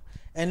over.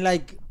 And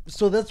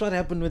so that's what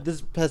happened with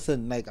this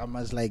person. I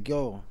was like,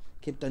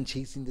 kept on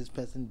chasing this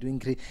person, doing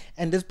great,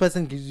 and this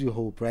person gives you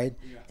hope, right?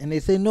 And they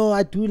say, no,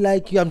 I do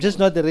like you, I'm just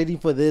not ready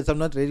for this, I'm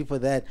not ready for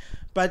that.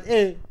 But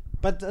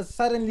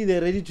suddenly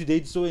they're ready to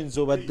date so and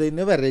so, but they're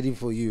never ready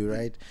for you,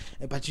 right?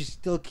 But you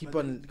still keep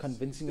on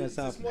convincing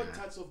yourself. Small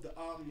touch of the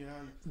arm,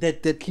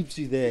 that keeps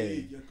you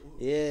there.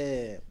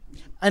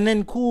 And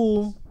then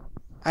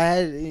I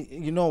had,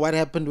 what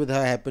happened with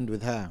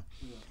her.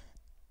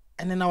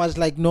 And then I was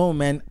like, no,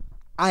 man,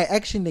 I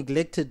actually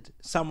neglected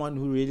someone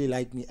who really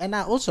liked me, and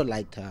I also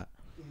liked her.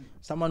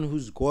 Someone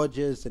who's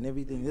gorgeous and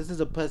everything. This is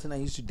a person I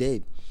used to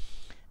date,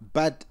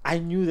 but I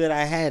knew that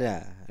I had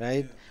her,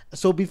 right?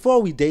 So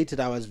before we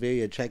dated, I was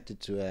very attracted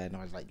to her, and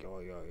I was like,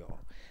 yo.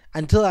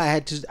 Until I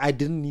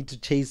didn't need to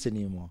chase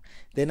anymore.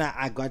 Then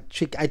I got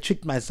tricked. I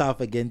tricked myself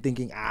again,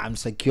 thinking I'm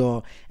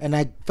secure, and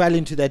I fell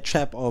into that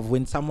trap of,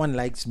 when someone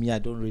likes me, I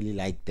don't really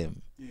like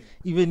them.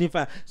 Even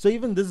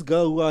this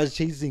girl who I was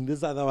chasing,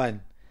 this other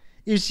one,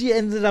 if she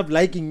ended up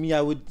liking me,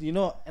 I would, and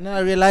then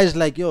I realized,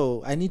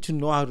 I need to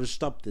know how to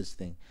stop this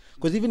thing.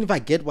 Because even if I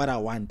get what I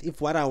want,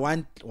 if what I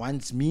want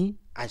wants me,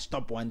 I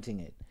stop wanting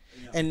it.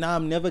 And now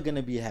I'm never going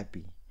to be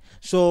happy.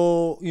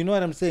 So, you know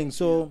what I'm saying?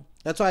 So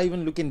that's why I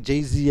even look in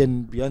Jay-Z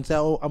and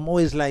Beyonce. I'm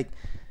always like,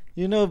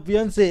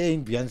 Beyonce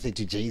ain't Beyonce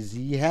to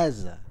Jay-Z. He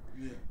has her.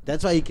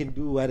 That's why he can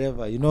do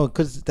whatever, you know,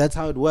 because that's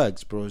how it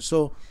works, bro.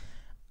 So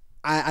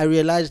I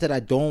realized that I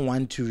don't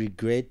want to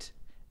regret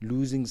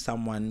losing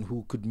someone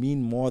who could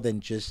mean more than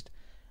just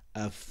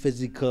a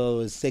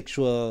physical,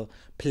 sexual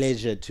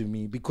pleasure to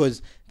me,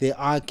 because there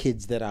are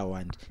kids that I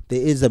want.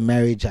 There is a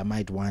marriage I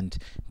might want.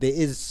 There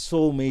is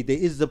soulmate. There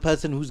is the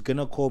person who's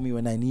gonna call me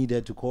when I need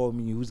her to call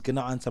me, who's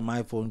gonna answer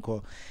my phone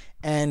call.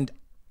 And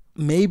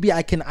maybe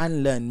I can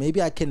unlearn.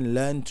 Maybe I can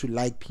learn to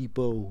like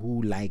people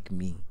who like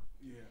me.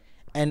 Yeah.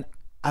 And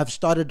I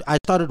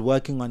started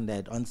working on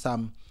that, on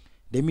some,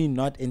 let me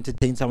not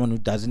entertain someone who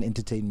doesn't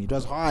entertain me. It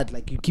was hard.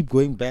 Like, you keep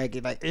going back,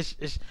 like ish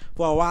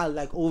for a while,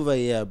 like over a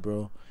year,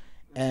 bro.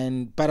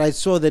 But I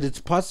saw that it's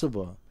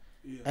possible.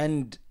 Yeah.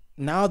 And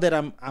now that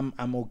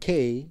I'm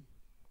okay,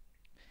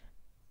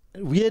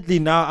 weirdly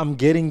now I'm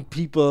getting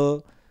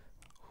people,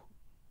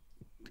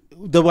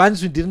 the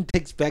ones who didn't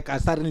text back are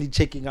suddenly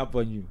checking up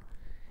on you.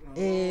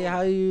 Hey,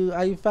 are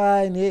you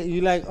fine? Hey,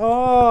 you're like,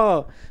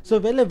 oh, so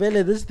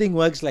Vele, this thing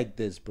works like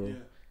this, bro.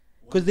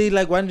 Because they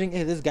like wondering,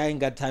 hey, this guy ain't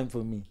got time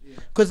for me.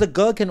 Because the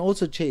girl can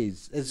also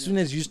chase as soon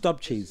as you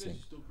stop chasing.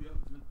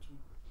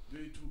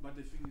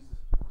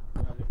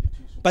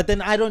 But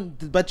then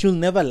but you'll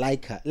never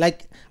like her.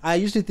 Like, I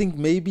used to think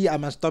maybe I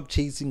must stop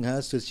chasing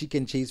her so she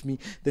can chase me.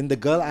 Then the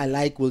girl I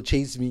like will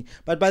chase me.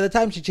 But by the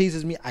time she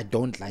chases me, I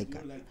don't like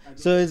her.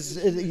 So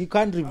you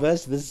can't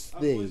reverse this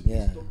thing.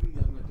 Yeah.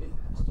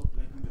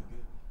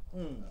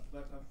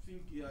 But I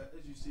think,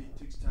 as you say, it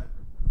takes time.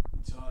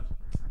 It's hard.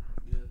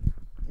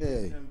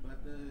 Yeah.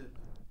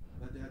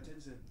 But the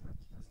attention,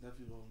 there's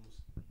nothing wrong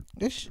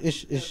with.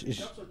 Ish. That's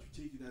what you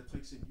take, the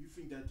attraction. You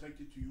think they're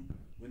attracted to you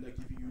when they're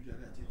giving you that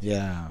attention.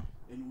 Yeah.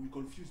 And we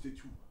confuse the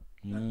two.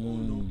 That, oh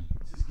no,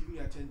 she's giving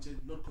attention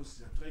not because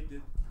she's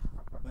attracted,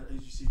 but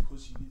as you say,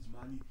 because she needs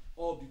money,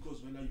 or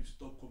because when you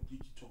stop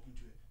completely talking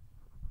to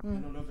her.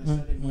 And all of a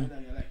sudden, when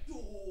you're like,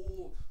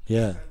 yo,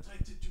 yeah, she's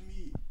attracted to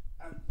me,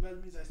 and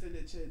that means I stand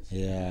a chance.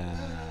 Yeah.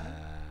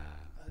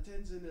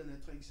 Attention and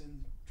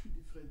attraction, two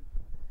different.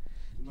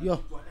 Yo.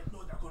 People are like,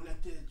 no, they're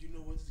connected. You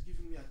know, when it's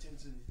giving me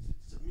attention,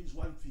 it means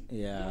one thing.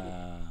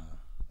 Yeah.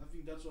 I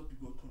think that's what we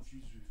got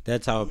confused with.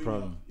 That's our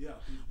problem. Yeah.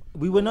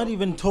 We were not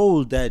even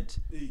told that,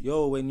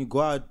 yo, when you go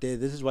out there,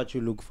 this is what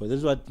you look for. This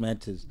is what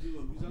matters.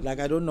 Like,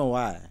 I don't know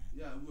why.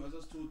 Yeah, we were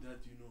just told that,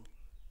 you know,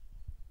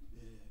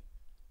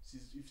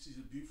 if she's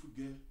a beautiful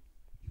girl,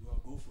 you gotta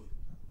go for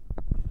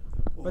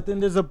it. But then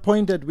there's a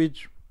point at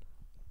which,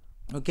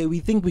 okay,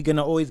 we think we're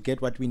gonna always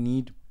get what we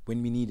need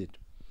when we need it.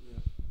 Yeah.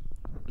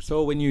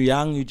 So when you're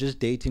young, you're just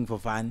dating for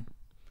fun.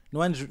 No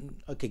one's,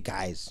 okay,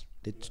 guys,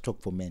 let's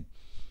talk for men.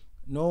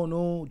 No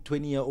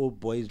 20-year-old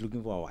boy is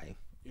looking for a wife.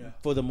 Yeah.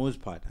 For the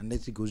most part,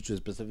 unless he goes to a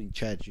specific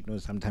church, you know,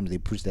 sometimes they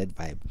push that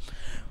vibe.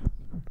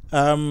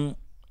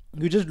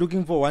 You're just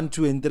looking for 1,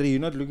 2, and 3. You're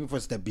not looking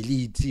for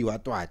stability,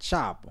 what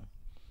sharp.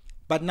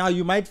 But now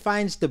you might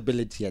find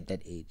stability at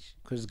that age,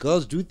 because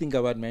girls do think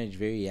about marriage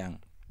very young.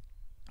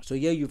 So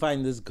yeah, you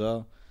find this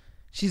girl,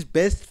 she's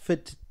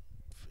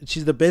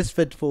the best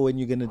fit for when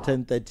you're gonna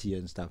turn 30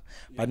 and stuff.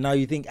 Yeah. But now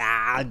you think,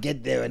 I'll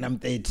get there when I'm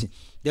 30.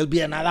 There'll be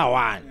another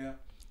one. Yeah.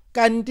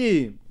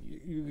 Kanti,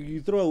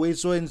 you throw away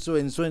so and so,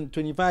 and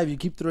 25, you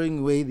keep throwing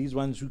away these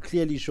ones who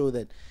clearly show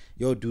that,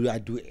 yo, dude,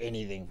 I'd do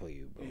anything for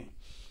you, bro.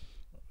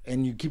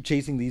 And you keep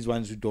chasing these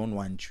ones who don't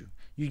want you.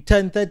 You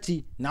turn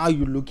 30, now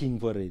you're looking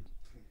for it.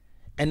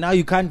 And now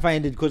you can't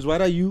find it, because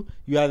what are you?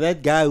 You are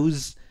that guy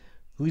who's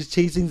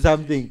chasing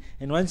something.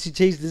 And once you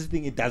chase this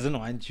thing, it doesn't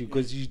want you,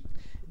 because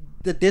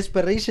the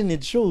desperation,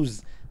 it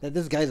shows that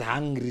this guy's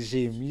hungry,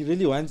 shame. He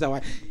really wants a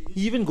wife.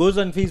 He even goes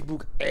on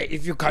Facebook, hey,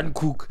 if you can't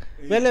cook.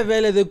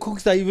 Vele, the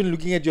cooks are even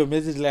looking at your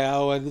message like,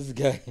 oh, this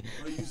guy.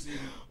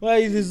 Why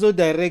is he so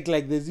direct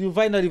like this? You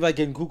find out if I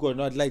can cook or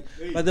not. Like,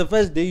 but the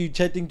first day you're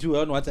chatting to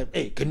her on WhatsApp,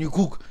 hey, can you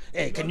cook?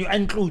 Hey, can you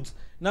include?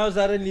 Now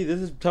suddenly this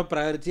is top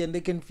priority, and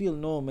they can feel,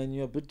 no, man,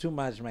 you're a bit too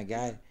much, my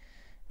guy.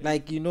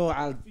 Like, you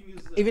know,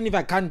 even if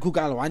I can't cook,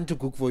 I'll want to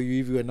cook for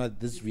you if you're not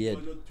this weird.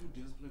 When you're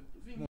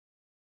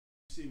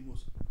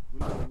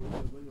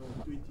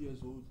 20 years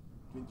old,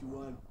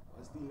 21,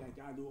 I still like,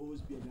 there'll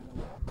always be another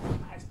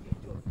one. I split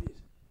your face.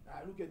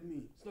 Look at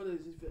me. It's not as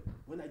if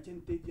when I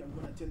turn 30, I'm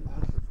going to turn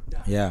ugly.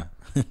 Yeah.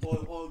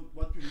 or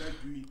what we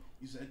like doing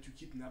is to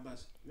keep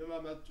numbers.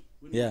 Remember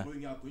when you were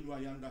growing up, when you were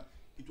younger,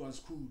 it was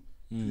cool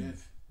to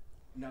have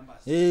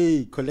numbers.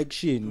 Hey,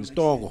 collection,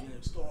 store.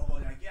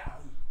 Like,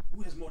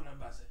 who has more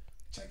numbers?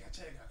 Check.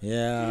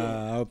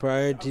 Yeah, our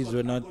priorities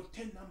were not. I've got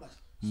 10 numbers.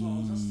 So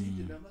I'll just save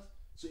the numbers.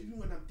 So even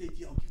when I'm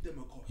 30, I'll give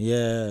them a call.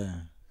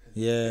 Yeah.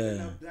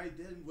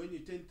 Then when you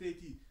turn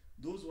 30,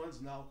 those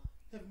ones now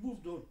have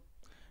moved on.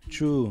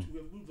 True.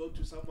 Have moved on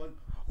to someone.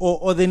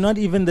 Or they're not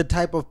even the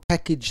type of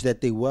package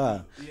that they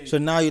were. Yeah. So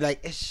now you're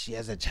like, she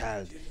has a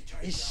child.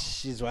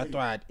 She's what.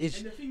 And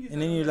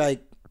then you're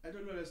like, I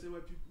don't understand why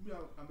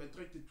people. I'm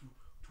attracted to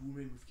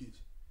women with kids.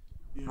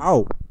 You know?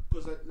 How?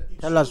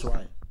 Tell us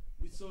why.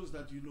 It shows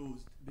that, you know,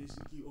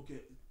 basically,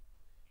 okay,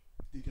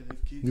 they can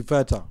have kids. You're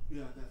fertile.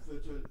 Yeah, they're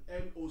fertile.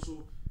 And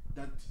also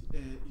that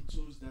it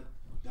shows that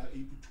they're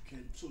able to care.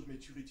 It shows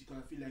maturity,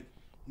 because I feel like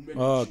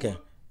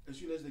women as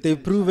soon as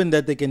they've proven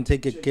that they can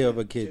take care of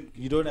a kid.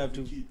 You don't have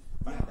to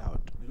find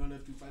out. You don't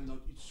have to find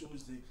out. It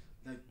shows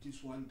like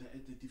this one at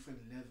a different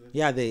level.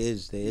 Yeah, there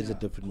is a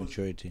different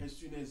maturity. As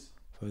soon as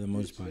for the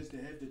most part. As they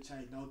have the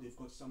child, now they've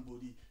got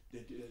somebody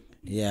that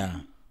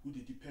who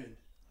they depend.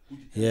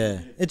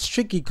 Yeah, it's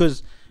tricky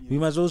because we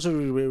must also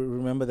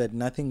remember that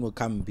nothing will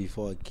come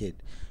before a kid.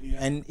 Yeah.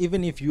 And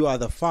even if you are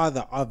the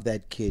father of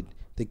that kid,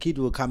 the kid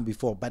will come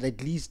before, but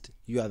at least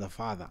you are the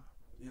father.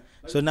 Yeah.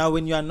 So now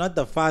when you are not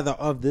the father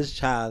of this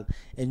child,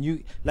 and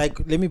you, like,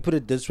 let me put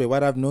it this way,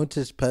 what I've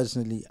noticed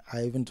personally,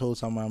 I even told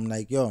someone, I'm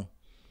like, yo,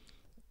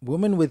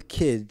 women with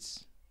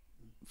kids,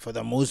 for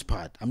the most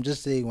part, I'm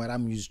just saying what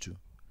I'm used to,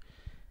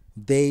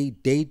 they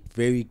date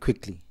very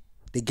quickly.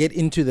 They get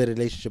into the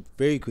relationship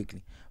very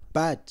quickly.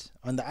 But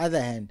on the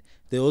other hand,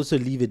 they also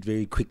leave it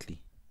very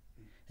quickly.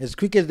 As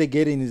quick as they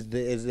get in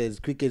is as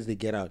quick as they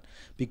get out,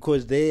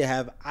 because they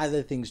have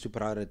other things to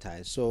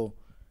prioritize. So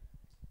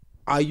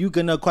are you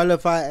going to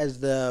qualify as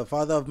the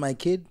father of my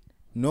kid?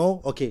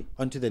 No? Okay,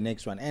 on to the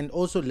next one. And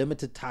also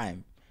limited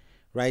time,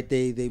 right?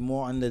 They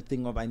more on the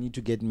thing of, I need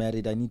to get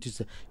married. I need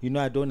to,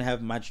 I don't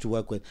have much to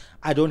work with.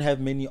 I don't have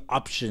many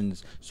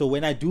options. So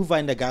when I do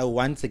find a guy who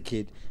wants a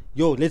kid,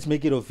 yo, let's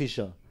make it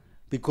official.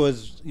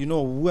 Because,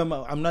 who am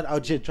I? I'm not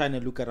out here trying to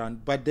look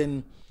around. But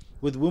then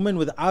with women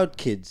without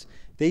kids,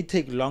 they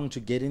take long to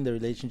get in the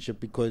relationship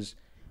because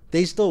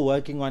they still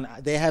working on,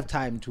 they have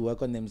time to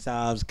work on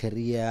themselves,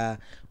 career,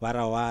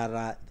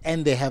 wara,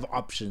 and they have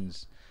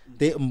options.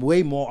 They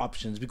way more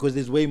options because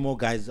there's way more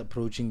guys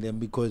approaching them,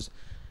 because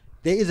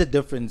there is a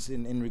difference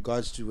in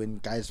regards to when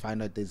guys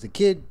find out there's a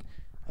kid,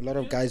 a lot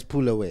of guys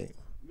pull away.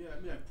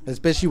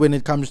 Especially when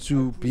it comes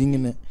to being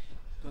in a...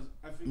 Because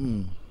I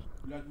think,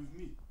 like with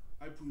me,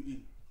 I pull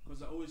in.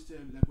 Because I always tell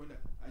them, like when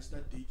I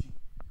start dating,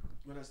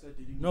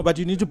 no, but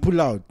you need to pull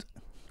out.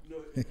 No.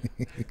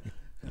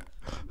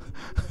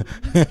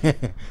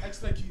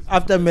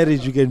 After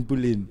marriage, you can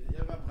pull in.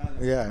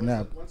 Yeah,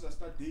 no. Once I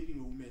start dating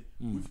a woman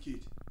with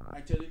kids,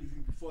 I tell them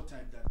even before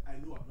time that I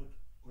know I'm not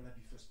going to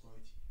be first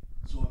priority.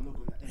 So I'm not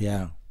going to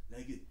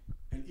like it.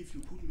 And if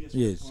you put me as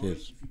first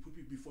priority, if you put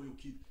me before your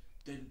kid,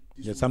 then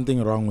there's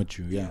something wrong with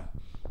you. Yeah.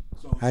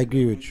 So I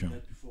agree with you.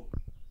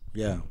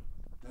 Yeah.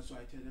 That's why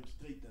I tell them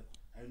straight that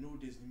I know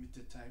there's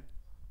limited time,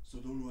 so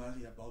don't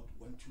worry about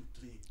 1, 2,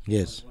 3.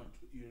 Yes. 1,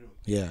 2,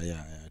 Yeah,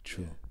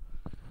 true. Yeah.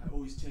 I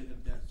always tell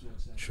them that too.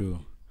 True.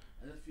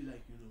 I just feel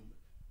like,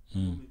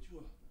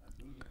 mature.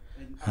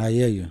 I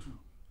hear you.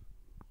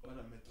 What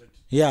I'm attracted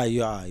to. Yeah,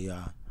 you are. I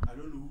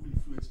don't know who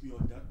influenced me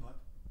on that part.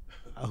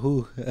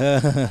 Who?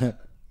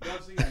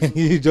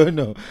 You don't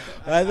know.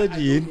 I thought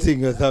you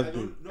hinting or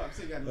something. No, I'm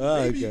saying I don't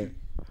know. Maybe okay.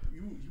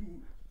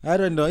 You. I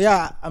don't know.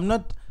 Yeah, I'm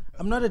not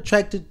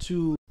attracted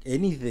to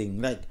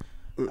anything like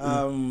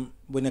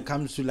when it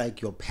comes to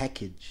like your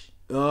package.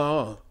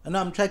 Oh. And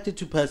I'm attracted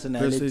to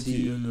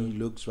personality,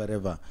 looks,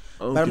 whatever.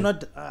 Okay. But I'm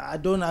not. I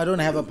don't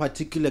have a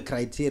particular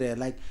criteria.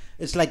 Like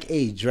it's like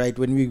age, right?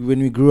 When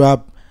we grew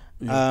up,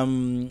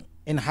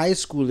 in high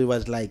school, it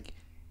was like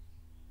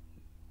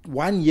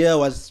 1 year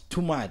was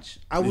too much.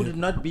 I would have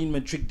not been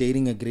matric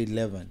dating a grade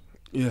 11.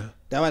 Yeah.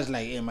 That was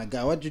like, hey my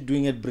God, what you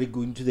doing at break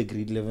going to the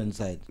grade 11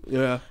 side?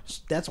 Yeah.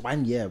 That's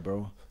 1 year,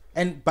 bro.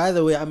 And by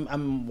the way,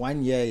 I'm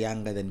 1 year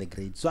younger than the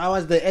grade. So I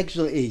was the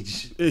actual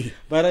age.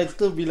 But I'd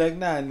still be like,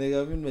 nah,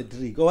 nigga, I'm in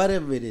matric or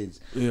whatever it is.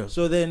 Yeah.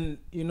 So then,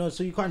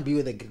 so you can't be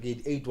with a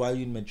grade 8 while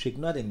you're in matric,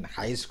 not in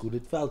high school.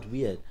 It felt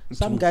weird.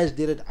 Some guys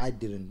did it, I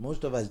didn't.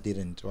 Most of us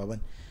didn't.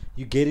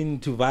 You get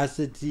into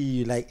varsity,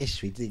 you like,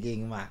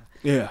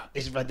 yeah.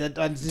 But that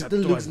one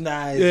still looks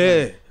nice.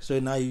 Yeah. Man. So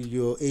now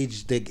the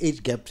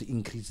age gap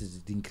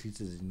increases.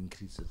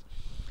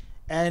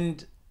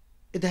 And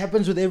it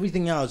happens with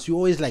everything else. You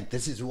always like,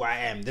 this is who I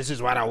am. This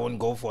is what I won't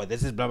go for.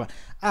 This is blah,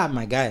 blah.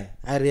 My guy.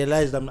 I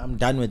realized I'm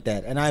done with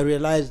that. And I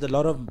realized a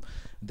lot of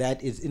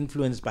that is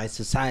influenced by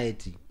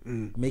society,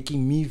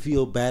 making me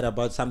feel bad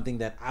about something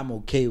that I'm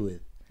okay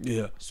with.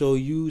 Yeah. So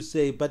you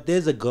say, but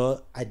there's a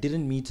girl, I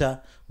didn't meet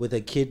her with a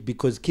kid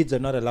because kids are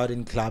not allowed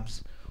in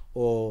clubs,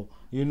 or,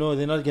 they're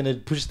not going to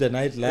push the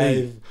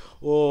nightlife,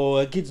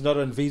 or a kid's not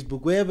on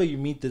Facebook, wherever you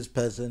meet this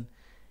person.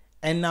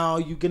 And now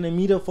you're going to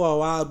meet her for a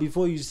while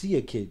before you see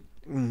a kid.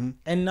 Mm-hmm.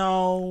 And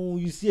now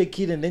you see a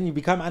kid and then you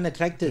become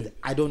unattracted.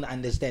 I don't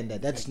understand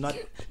that. That's not,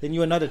 then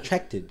you are not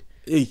attracted.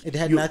 It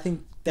had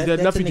nothing,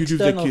 that's an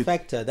external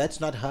factor. That's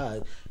not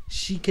her.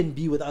 She can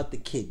be without the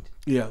kid.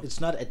 Yeah. It's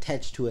not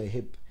attached to her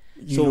hip.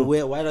 So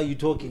what are you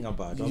talking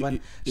about?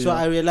 So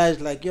I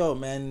realized like, yo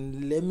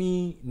man, let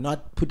me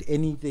not put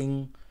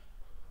anything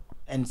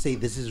and say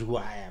this is who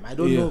I am. I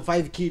don't know,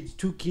 5 kids,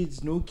 2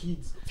 kids, no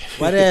kids,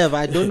 whatever.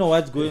 I don't know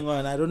what's going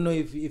on. I don't know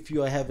if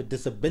you have a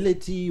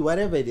disability,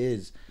 whatever it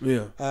is.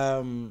 Yeah.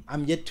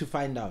 I'm yet to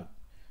find out,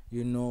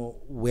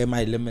 where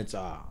my limits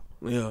are.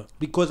 Yeah.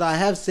 Because I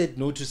have said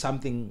no to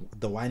something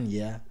the 1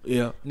 year.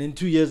 Yeah. And then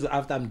 2 years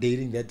after I'm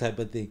dating that type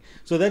of thing.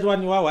 So that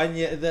 1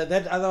 year,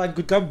 that other one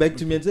could come back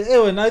to me and say, hey,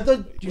 when I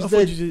thought you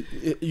said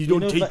you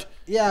don't date. But,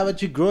 yeah,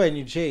 but you grow and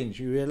you change.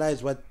 You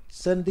realize what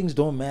certain things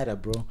don't matter,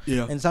 bro.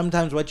 Yeah. And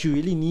sometimes what you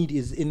really need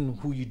is in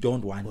who you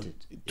don't want it.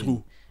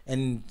 True.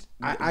 And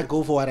I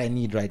go for what I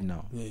need right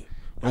now. Yeah.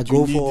 I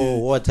go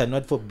for water,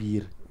 not for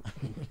beer.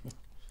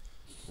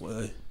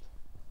 Well,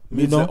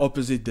 it's the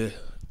opposite there.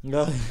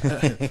 No.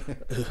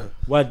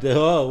 What?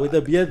 With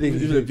the beer thing?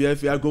 With the beer,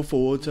 if I go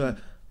for water,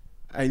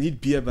 I need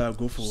beer, but I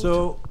go for water.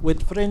 So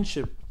with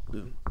friendship,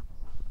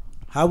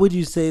 how would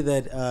you say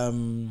that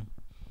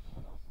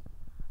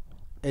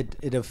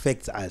it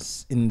affects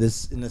us in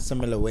a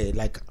similar way?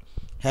 Like,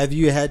 have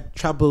you had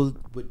trouble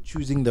with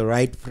choosing the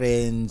right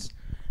friends,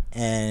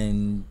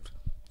 and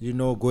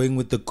going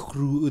with the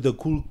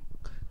cool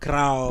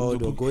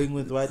crowd, or going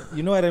with what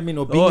what I mean,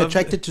 or being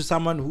attracted to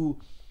someone who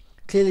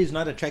clearly is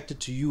not attracted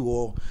to you,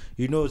 or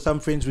some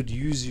friends would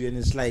use you, and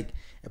it's like,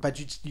 but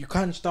you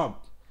can't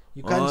stop.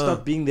 You can't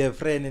stop being their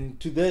friend, and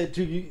to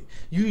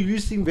you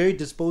seem very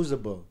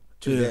disposable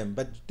to them,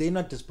 but they're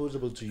not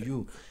disposable to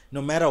you,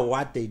 no matter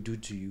what they do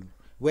to you.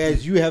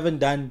 Whereas you haven't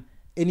done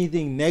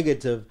anything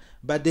negative,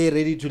 but they're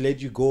ready to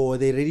let you go, or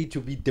they're ready to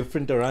be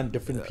different around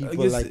different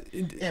people.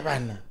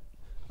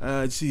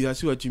 I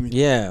see what you mean.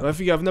 Yeah. I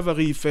think I've never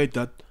really felt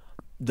that,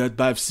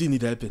 but I've seen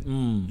it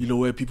happen.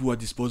 Where people were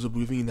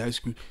disposable, even in high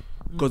school,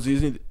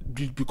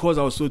 because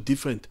I was so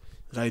different,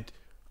 right?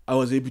 I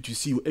was able to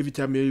see every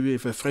time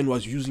if a friend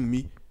was using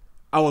me,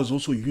 I was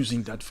also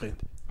using that friend.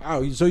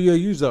 Oh, so you're a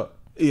user?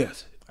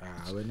 Yes.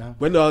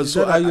 When I was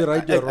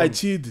I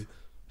cheated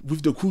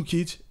with the cool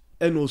kids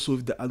and also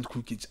with the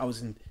uncool kids. I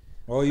was in.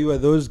 Oh, you were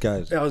those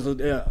guys. I was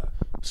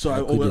so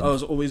I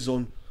was always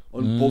on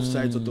both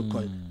sides of the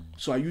coin.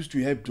 So I used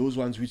to help those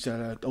ones which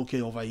are like,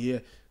 okay, over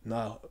here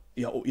now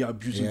you're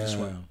abusing this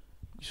one.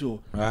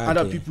 So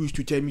other people used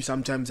to tell me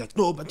sometimes like,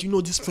 no, but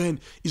this friend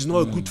is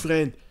not a good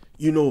friend.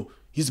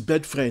 He's a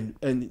bad friend,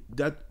 and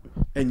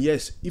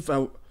yes, if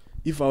I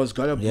was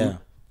gullible,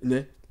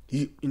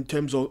 he, in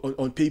terms of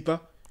on paper,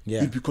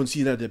 he'd be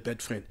considered a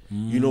bad friend.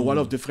 One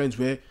of the friends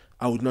where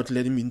I would not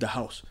let him in the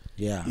house.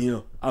 Yeah.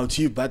 I would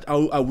chill, but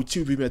I would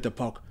chill with him at the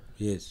park.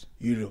 Yes.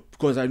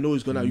 Because I know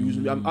he's gonna use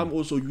me. I'm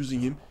also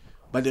using him.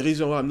 But the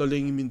reason why I'm not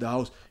letting him in the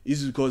house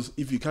is because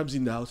if he comes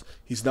in the house,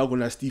 he's now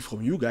gonna steal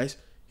from you guys.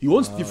 He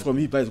won't steal from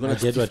me, but he's gonna. I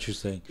get what you're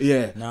saying.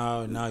 Yeah.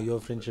 Now your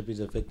friendship is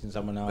affecting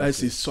someone else. I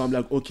see. So I'm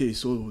like, okay,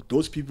 so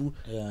those people,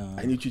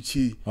 I need to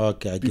chill.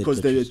 Okay, I get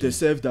because what they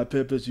serve their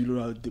purpose.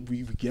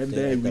 We get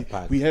there,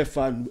 we have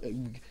fun.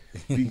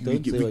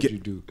 Don't say what you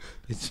do.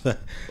 It's fine.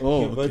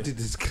 You're about to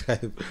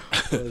describe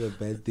all the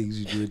bad things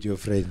you do with your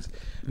friends.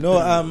 No,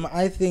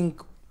 I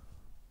think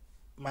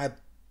my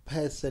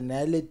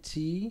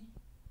personality,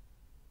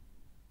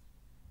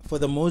 for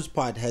the most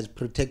part, has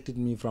protected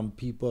me from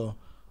people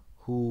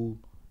who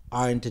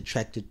aren't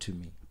attracted to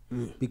me,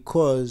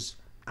 because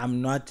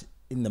I'm not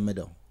in the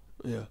middle.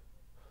 Yeah.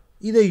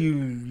 Either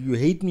you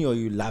hate me or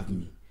you love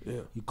me.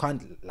 Yeah. You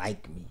can't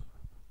like me.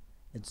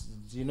 It's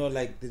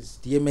like this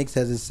DMX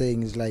has a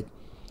saying, is like,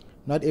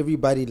 not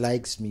everybody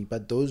likes me,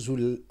 but those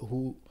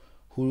who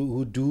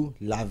do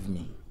love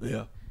me.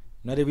 Yeah.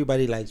 Not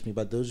everybody likes me,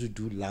 but those who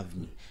do love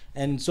me.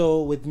 And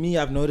so with me,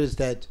 I've noticed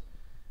that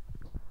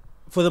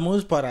for the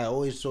most part, I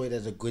always saw it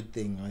as a good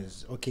thing.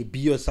 As, okay, be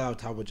yourself,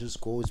 Thabo,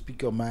 just go,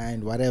 speak your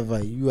mind,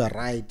 whatever. You are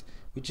right,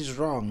 which is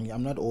wrong.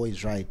 I'm not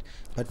always right.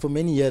 But for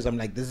many years, I'm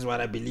like, this is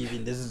what I believe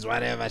in. This is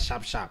whatever,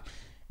 sharp.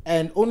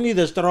 And only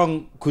the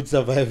strong could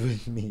survive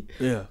with me.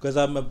 Yeah. Because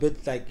I'm a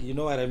bit like, you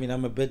know what I mean?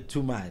 I'm a bit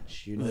too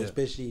much,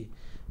 especially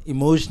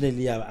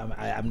emotionally,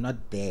 I'm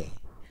not there.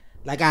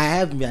 Like, I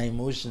have my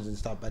emotions and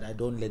stuff, but I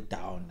don't let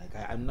down. Like,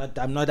 I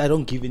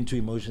don't give into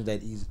emotions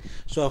that easy.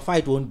 So a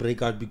fight won't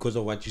break out because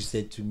of what you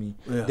said to me.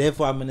 Yeah.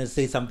 Therefore, I'm gonna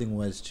say something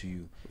worse to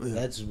you.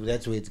 Yeah. That's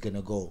where it's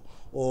gonna go,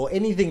 or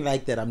anything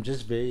like that. I'm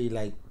just very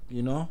like,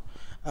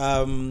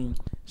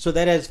 so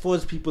that has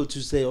forced people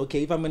to say,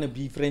 okay, if I'm gonna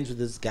be friends with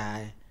this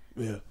guy,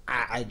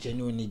 I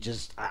genuinely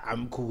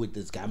I'm cool with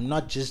this guy. I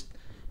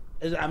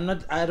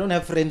don't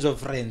have friend of a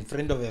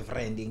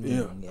friend.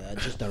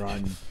 Just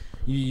around me.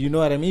 You know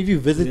what I mean? If you're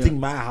visiting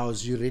my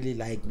house, you really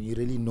like me, you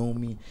really know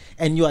me,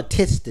 and you are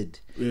tested.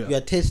 Yeah. You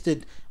are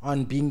tested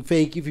on being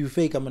fake. If you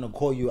fake, I'm gonna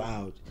call you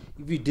out.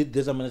 If you did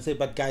this, I'm gonna say,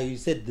 but guy, you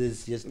said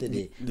this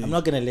yesterday. I'm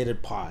not gonna let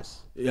it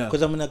pass. Yeah.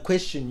 Because I'm gonna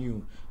question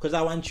you. Because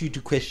I want you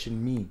to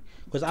question me.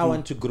 Because I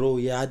want to grow.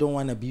 I don't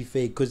want to be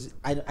fake. Because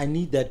I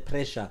need that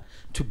pressure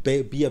to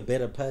be a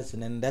better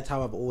person, and that's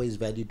how I've always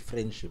valued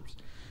friendships.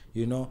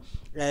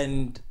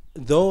 And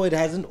though it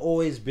hasn't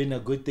always been a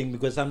good thing,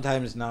 because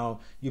sometimes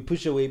now you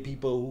push away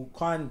people who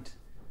can't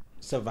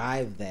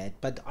survive that,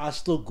 but are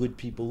still good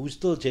people, who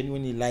still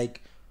genuinely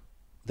like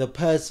the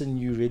person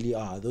you really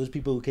are. Those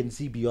people who can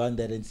see beyond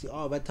that and see,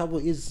 oh, but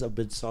Thabo is a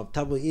bit soft,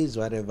 Thabo is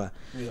whatever,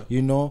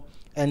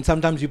 and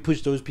sometimes you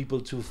push those people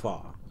too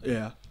far.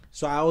 Yeah.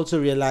 So I also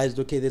realized,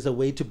 okay, there's a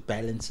way to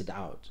balance it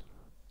out.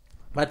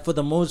 But for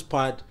the most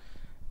part,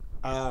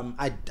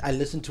 I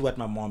listened to what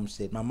my mom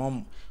said. My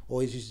mom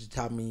always used to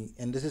tell me,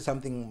 and this is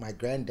something my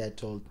granddad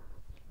told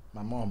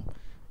my mom,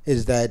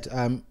 is that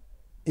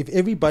if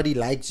everybody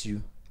likes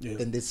you,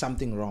 then there's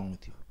something wrong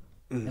with you.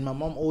 And my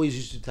mom always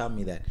used to tell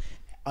me that.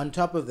 On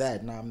top of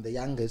that, now I'm the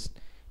youngest,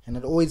 and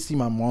I'd always see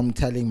my mom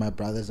telling my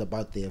brothers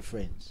about their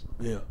friends.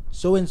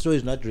 So and so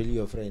is not really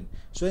your friend.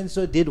 So and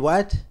so did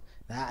what?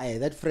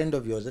 That friend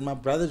of yours. And my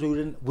brothers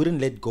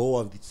wouldn't let go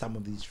of some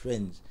of these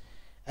friends.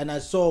 And I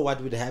saw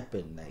what would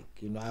happen. Like,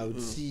 you know, I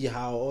would see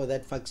how,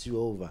 that fucks you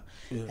over.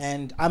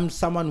 And I'm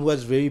someone who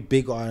was very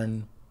big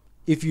on,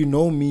 if you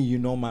know me, you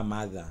know my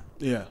mother.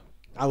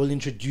 I will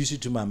introduce you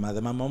to my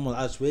mother. My mom will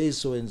ask, where is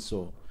so and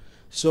so?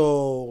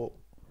 So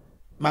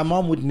my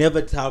mom would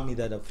never tell me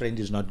that a friend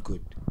is not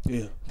good.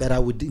 That I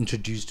would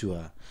introduce to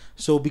her.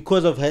 So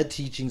because of her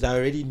teachings, I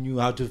already knew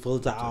how to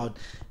filter out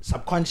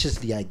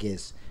subconsciously, I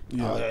guess.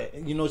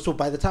 You know, so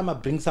by the time I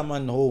bring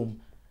someone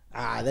home,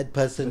 that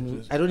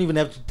person, I don't even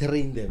have to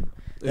train them.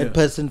 That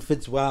person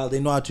fits well. They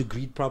know how to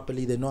greet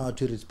properly. They know how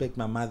to respect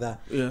my mother.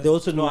 They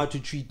also know how to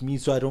treat me,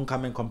 so I don't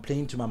come and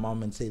complain to my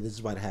mom and say, this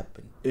is what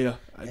happened.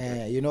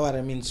 You know what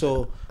I mean?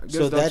 So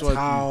that's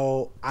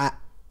how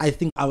I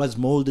think I was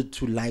molded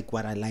to like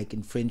what I like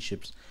in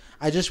friendships.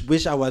 I just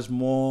wish I was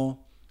more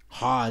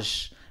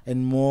harsh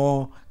and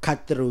more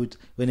cutthroat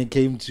when it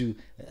came to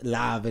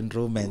love and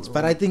romance.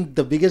 But I think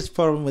the biggest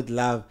problem with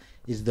love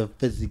is the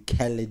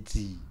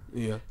physicality,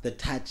 the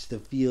touch, the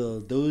feel,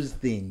 those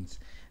things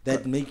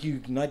that make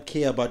you not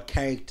care about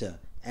character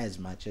as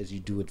much as you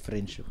do with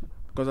friendship.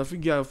 Because I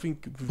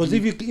think because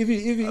if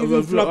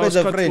you flop as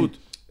a friend,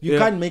 you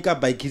can't make up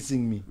by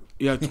kissing me.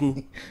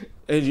 True.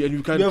 and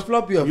you can't. You're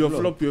flop.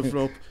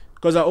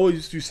 Because I always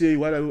used to say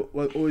what I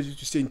always used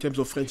to say in terms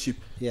of friendship,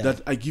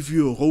 that I give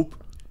you a rope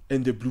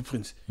and the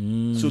blueprints.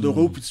 So the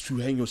rope is to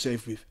hang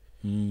yourself with.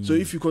 So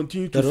if you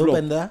continue to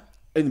flop,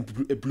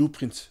 and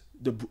blueprints,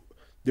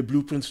 the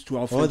blueprints to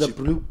our friendship.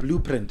 Oh, the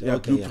blueprint.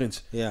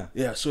 Blueprints.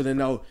 So then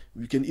now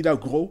we can either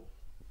grow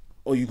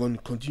or you're going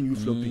to continue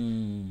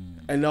flopping.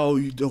 And now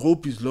the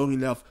rope is long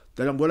enough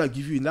that I'm going to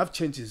give you enough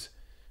chances.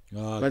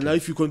 But now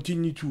if you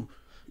continue to...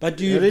 But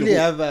do you really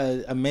have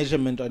a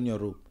measurement on your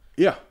rope?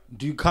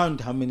 Do you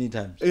count how many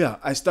times?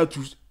 I start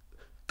to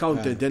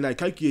count and then I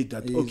calculate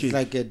that, it's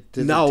like a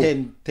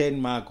 10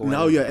 mark. Or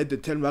now you're at the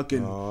 10 mark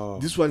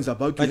and this one's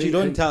about to But you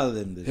don't tell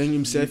them this. Hang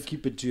himself. You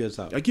keep it to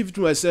yourself. I keep it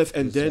to myself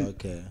and then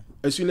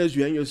as soon as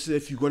you hang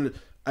yourself, you're going to...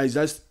 I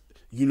just,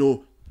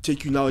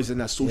 take you now as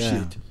an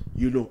associate.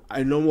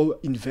 I no more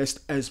invest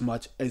as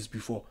much as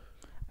before.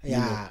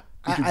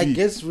 I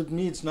guess with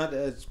me it's not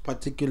as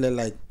particular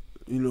like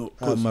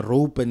a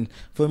rope, and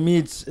for me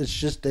it's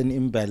just an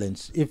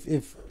imbalance.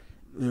 If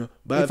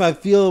I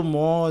feel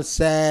more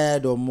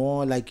sad or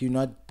more like you're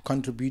not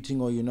contributing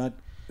or you're not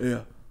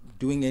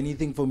doing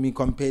anything for me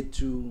compared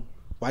to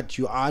what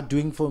you are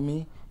doing for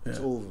me, it's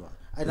over.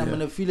 And I'm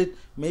gonna feel it,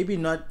 maybe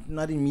not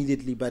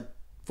immediately, but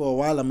for a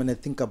while I'm gonna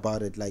think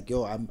about it like,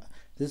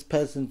 this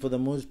person, for the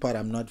most part,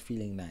 I'm not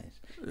feeling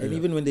nice. And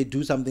even when they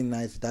do something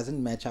nice, it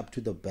doesn't match up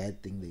to the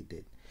bad thing they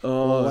did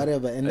or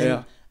whatever. And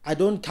then I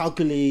don't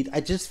calculate,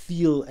 I just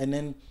feel. And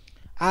then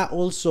I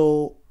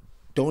also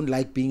don't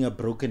like being a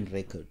broken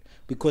record,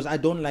 because I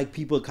don't like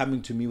people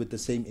coming to me with the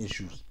same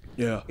issues.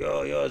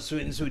 Yo, so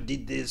and so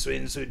did this, so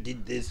and so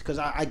did this. Because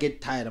I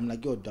get tired. I'm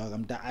like, yo,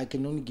 dog, I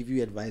can only give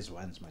you advice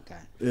once, my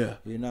guy.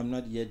 I'm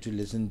not here to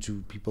listen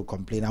to people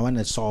complain. I want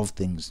to solve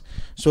things.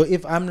 So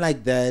if I'm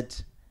like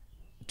that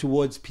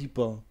towards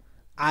people,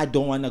 I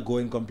don't want to go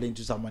and complain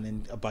to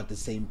someone about the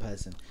same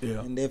person.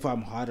 And therefore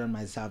I'm hard on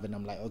myself and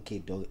I'm like, okay,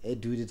 dude,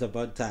 it's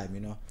about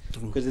time,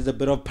 because there's a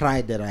bit of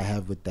pride that I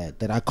have with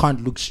that I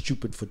can't look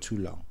stupid for too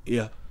long.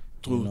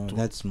 True.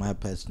 That's my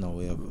personal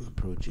way of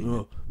approaching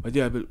it. But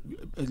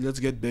let's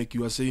get back.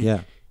 You are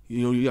saying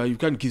you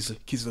can't kiss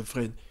a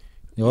friend.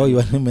 You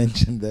want to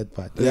mention that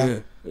part?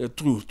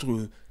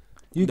 True.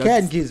 You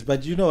can kiss,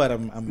 but you know what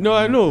I'm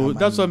I know.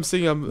 That's what I'm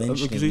saying. I'm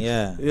agreeing.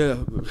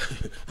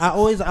 I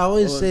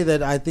always say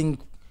that I think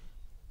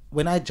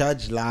when I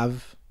judge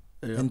love,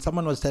 and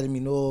someone was telling me,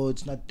 no,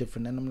 it's not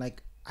different, and I'm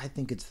like, I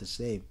think it's the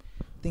same.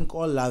 I think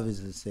all love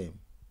is the same.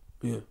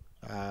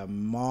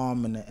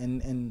 Mom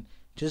and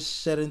just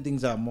certain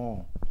things are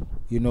more,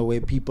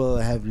 where people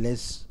have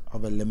less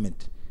of a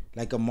limit.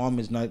 Like a mom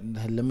is not,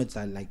 her limits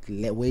are like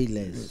way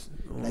less.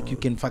 Like you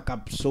can fuck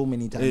up so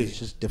many times. It's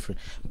just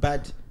different.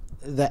 But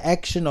the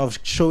action of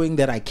showing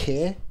that I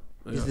care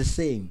is the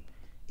same,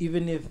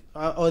 even if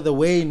or the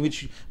way in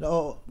which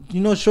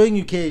showing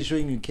you care is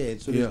showing you care.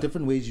 So there's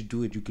different ways you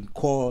do it. You can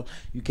call,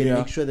 you can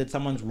make sure that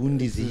someone's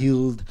wound is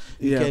healed,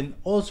 you can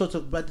all sorts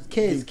of, but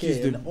care is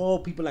care, and all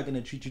people are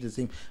gonna treat you the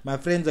same. My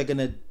friends are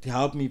gonna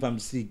help me if I'm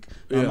sick,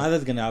 my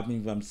mother's gonna help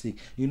me if I'm sick,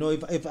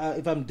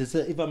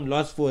 if I'm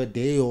lost for a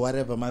day or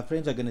whatever, my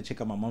friends are gonna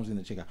check out, my mom's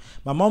gonna check out.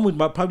 My mom would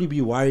probably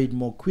be worried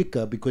more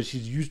quicker because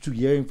she's used to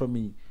hearing from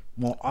me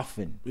more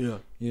often,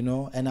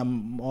 and I'm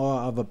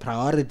more of a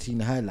priority in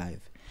her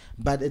life,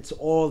 but it's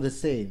all the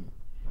same,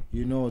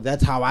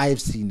 that's how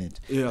I've seen it.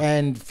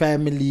 And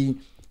family,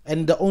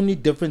 and the only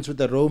difference with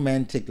the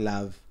romantic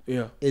love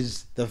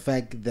is the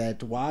fact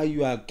that while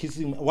you are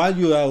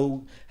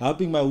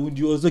helping my wound,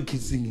 you're also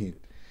kissing him.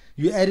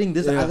 You're adding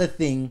this other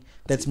thing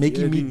that's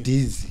making me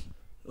dizzy.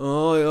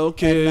 Oh,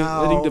 okay.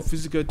 Now, adding the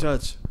physical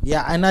touch.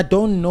 Yeah, and I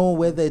don't know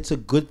whether it's a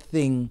good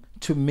thing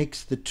to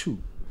mix the two.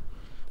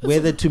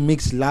 Whether to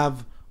mix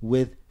love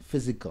with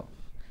physical.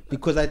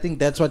 Because I think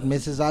that's what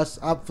messes us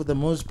up for the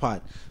most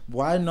part.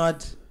 Why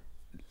not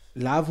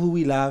love who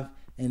we love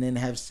and then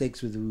have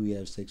sex with who we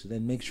have sex with,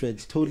 and make sure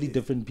it's totally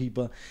different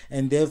people,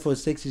 and therefore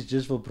sex is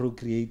just for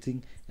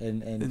procreating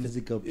and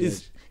physical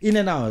pleasure. In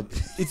and out.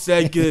 It's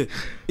like it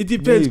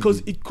depends,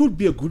 because it could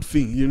be a good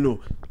thing, you know.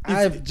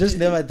 I've just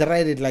never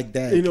tried it like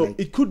that. You know,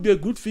 it could be a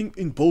good thing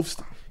in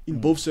both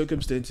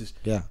circumstances.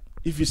 Yeah.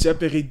 If you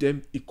separate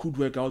them, it could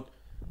work out.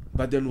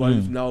 But then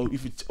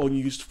if it's only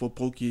used for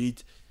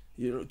procreate,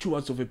 you know, too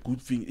much of a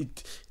good thing,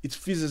 it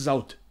fizzes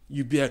out.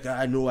 You be like,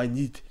 I know I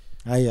need.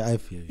 I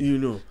feel you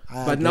know.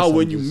 But now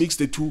when you mix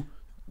the two,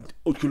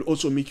 it can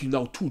also make you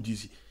now too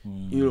dizzy.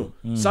 You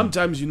know.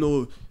 Sometimes, you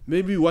know,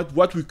 maybe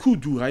what we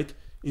could do, right?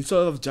 Instead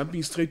of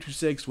jumping straight to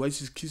sex, while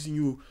she's kissing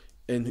you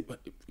and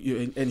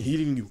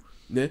healing you,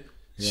 né?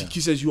 She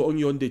kisses you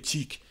only on the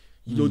cheek.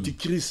 You know,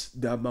 decrease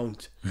the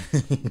amount.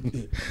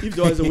 If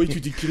there was a way to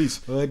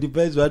decrease. Well, it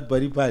depends what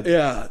body part.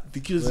 Yeah,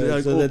 decrease.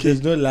 Well, so that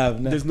there's no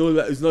love. Nah. There's no.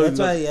 It's not. That's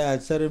why,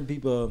 certain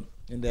people,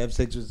 when they have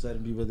sex with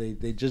certain people,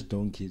 they just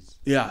don't kiss.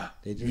 Yeah,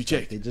 they just you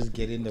check. They just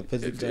get in the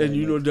physical. And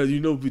you know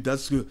that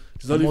that's good.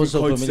 It's not even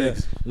called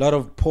sex. A lot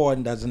of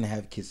porn doesn't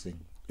have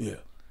kissing. Yeah.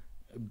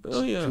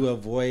 To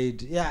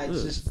avoid. Yeah,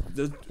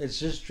 it's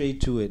just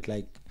straight to it.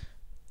 Like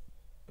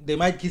they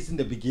might kiss in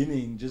the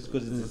beginning just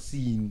because it's a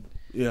scene.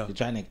 Yeah, they're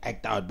trying to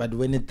act out, but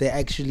when they're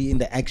actually in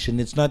the action,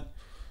 it's not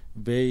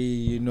very,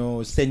 you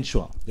know,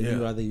 sensual. They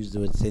would rather use the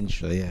word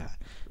sensual. Yeah,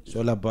 it's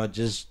all about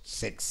just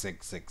sex.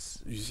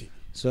 You see.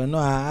 So no,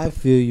 I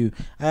feel you.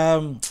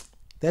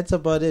 That's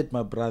about it,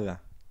 my brother.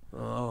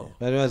 Oh,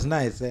 but it was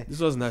nice. Eh? This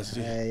was nice.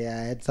 Yeah,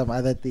 I had some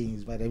other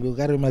things, but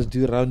we must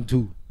do round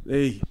 2.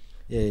 Hey.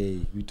 Yeah,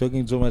 we're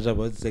talking so much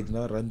about sex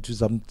now. Round 2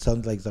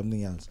 sounds like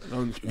something else.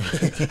 The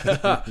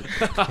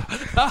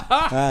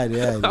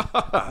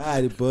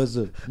boss.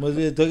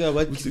 We're talking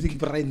about kissing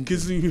friends.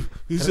 Kissing.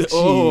 You say,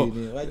 oh.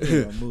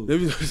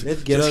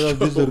 Let's get out of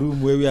this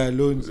room where we are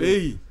alone. So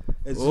hey.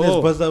 As soon as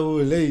possible,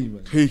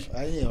 man. Hey.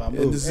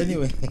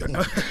 Anyway,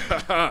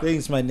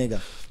 thanks, my nigga.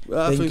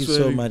 Thank you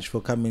so much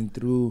for coming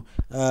through.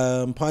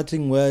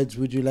 Parting words,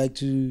 would you like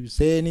to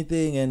say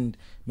anything and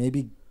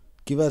maybe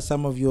give us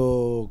some of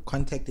your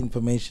contact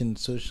information,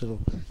 social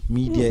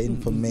media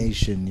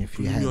information, if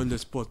you have. Putting me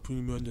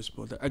on the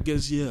spot. I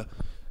guess,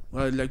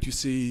 what I'd like to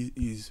say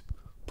is,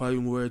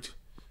 parting word,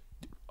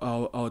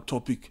 our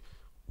topic,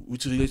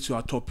 which relates to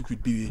our topic,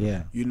 would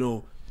be, you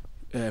know,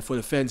 for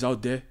the fans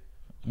out there,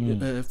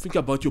 think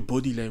about your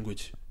body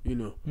language, you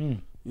know.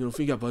 You know,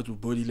 think about your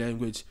body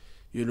language,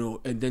 you know,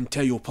 and then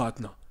tell your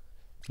partner.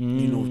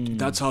 You know,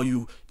 that's how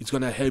it's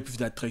going to help with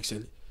that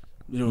attraction.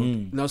 You know,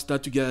 now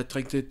start to get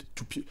attracted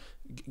to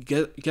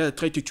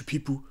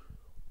people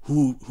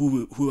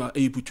who are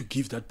able to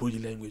give that body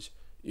language.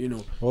 You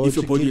know, if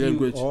your body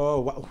language,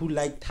 who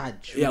like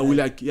touch,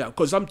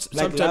 because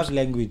sometimes love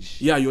language.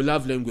 Yeah, your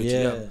love language.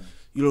 Yeah.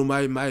 You know,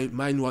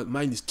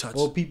 mine is touch.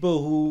 Or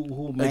people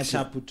who match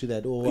up to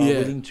that, or are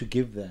willing to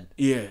give that.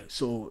 Yeah,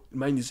 so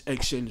mine is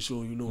action.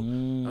 So you know,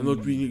 I'm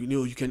not really. You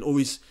know, you can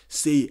always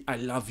say I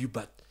love you,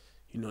 but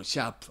you know,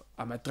 sharp.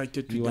 I'm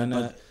attracted to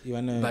that.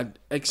 But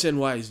action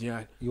wise,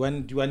 you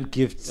want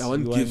gifts. I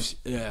want gifts.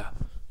 Yeah.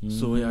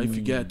 So if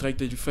you get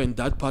attracted, you find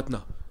that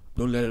partner.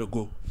 Don't let it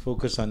go.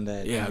 Focus on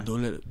that. Yeah.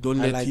 Don't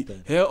let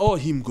her or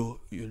him go.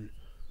 You know.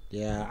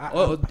 Yeah.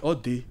 Or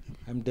they.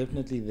 I'm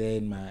definitely there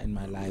in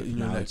my life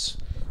now. It's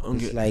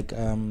like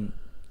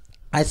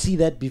I see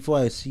that before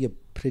I see a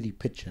pretty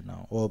picture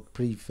now or a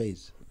pretty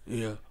face.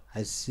 Yeah.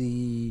 I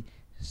see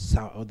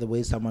the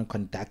way someone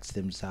conducts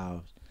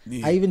themselves.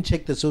 Yeah. I even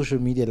check the social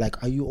media.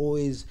 Like, are you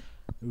always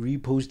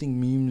reposting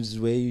memes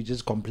where you're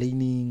just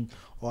complaining,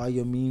 or are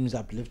your memes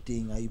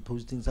uplifting? Are you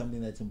posting something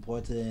that's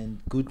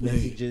important, good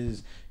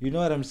messages? You know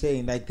what I'm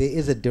saying? Like, there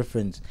is a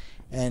difference,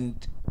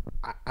 and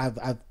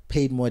I've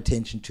paid more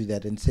attention to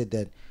that and said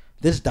that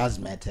this does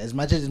matter. As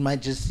much as it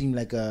might just seem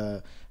like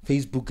a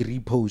Facebook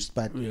repost,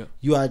 but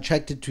you are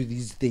attracted to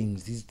these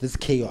things, this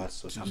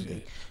chaos or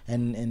something,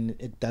 and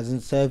it doesn't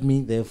serve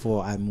me.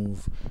 Therefore, I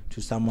move to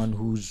someone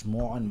who's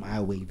more on my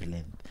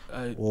wavelength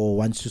or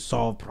wants to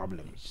solve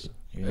problems.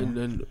 You know? And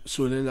then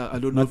I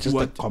don't know if you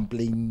want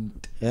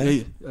complaint.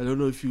 Hey, I don't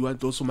know if you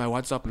want also my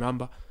WhatsApp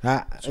number.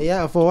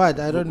 Yeah, for what?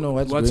 I don't know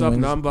what's WhatsApp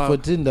going number for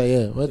Tinder.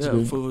 Yeah, what's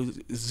going for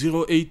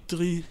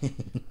 083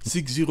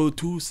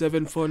 602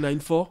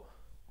 7494.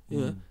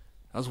 Yeah,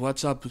 that's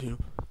WhatsApp. You know,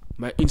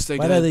 my Instagram.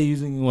 What are they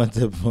using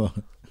WhatsApp for?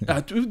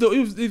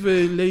 If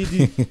a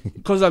lady,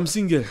 because I'm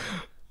single.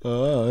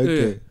 Oh,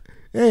 okay.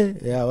 Hey,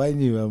 why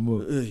you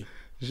move? Hey.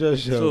 Sure.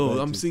 So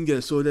I'm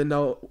single. So then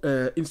now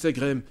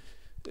Instagram,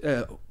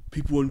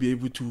 people won't be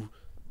able to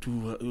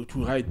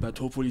write, but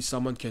hopefully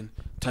someone can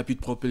type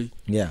it properly.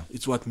 Yeah.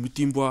 It's what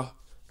𝗀𝗶𝗶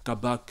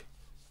𝗀𝗶𝗶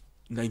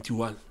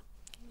 91.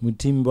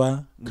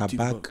 Mutimba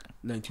Kabak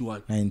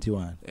 91.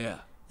 91. Yeah.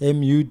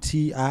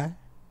 MUTI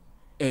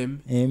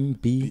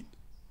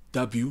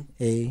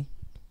MBWAKABAK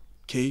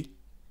K.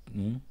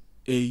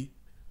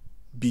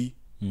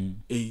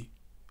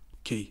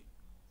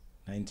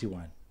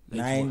 91.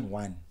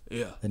 91.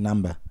 Yeah. The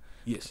number.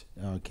 Yes.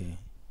 Okay.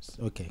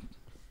 Okay.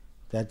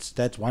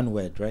 That's one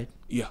word, right?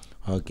 Yeah.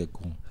 Okay,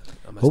 cool.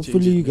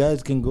 Hopefully you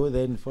guys can go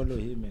there and follow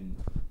him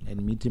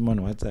and meet him on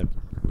WhatsApp.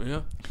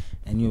 Yeah.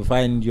 And you'll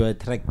find your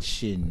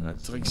attraction.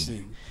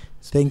 Attraction.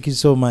 Thank you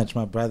so much,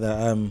 my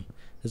brother.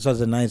 This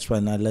was a nice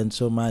one. I learned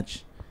so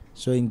much.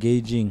 So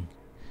engaging.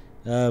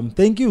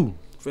 Thank you.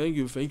 Thank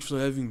you for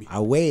having me.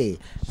 Away.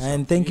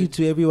 And thank you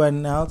to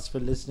everyone else for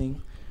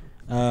listening.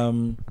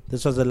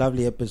 This was a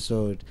lovely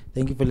episode.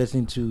 Thank you for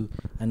listening to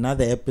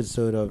another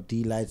episode of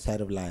Delite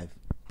Side of Life.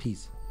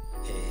 Peace.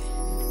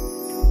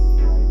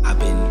 I've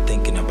been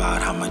thinking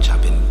about how much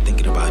I've been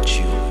thinking about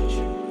you,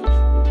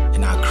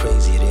 and how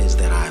crazy it is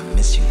that I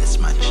miss you this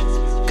much,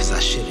 because I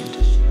shouldn't,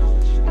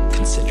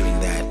 considering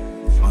that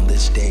on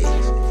this day,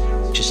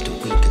 just a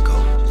week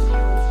ago,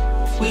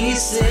 we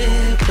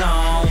sipped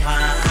on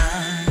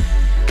wine,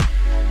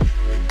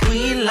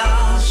 we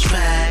lost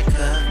track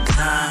of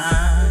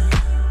time,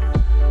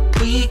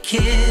 we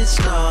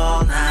kissed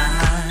all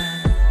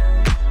night,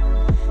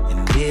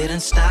 and didn't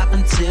stop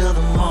until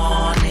the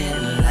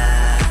morning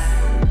light.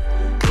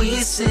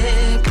 We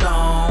sipped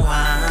on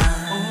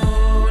wine,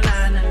 oh,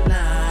 la, la,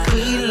 la.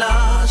 We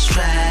lost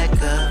track of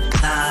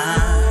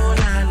time, oh,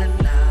 la, la,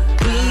 la.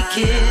 We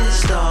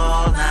kissed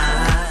all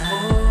night,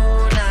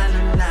 oh, la,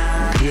 la,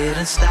 la.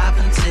 Didn't stop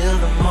until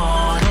the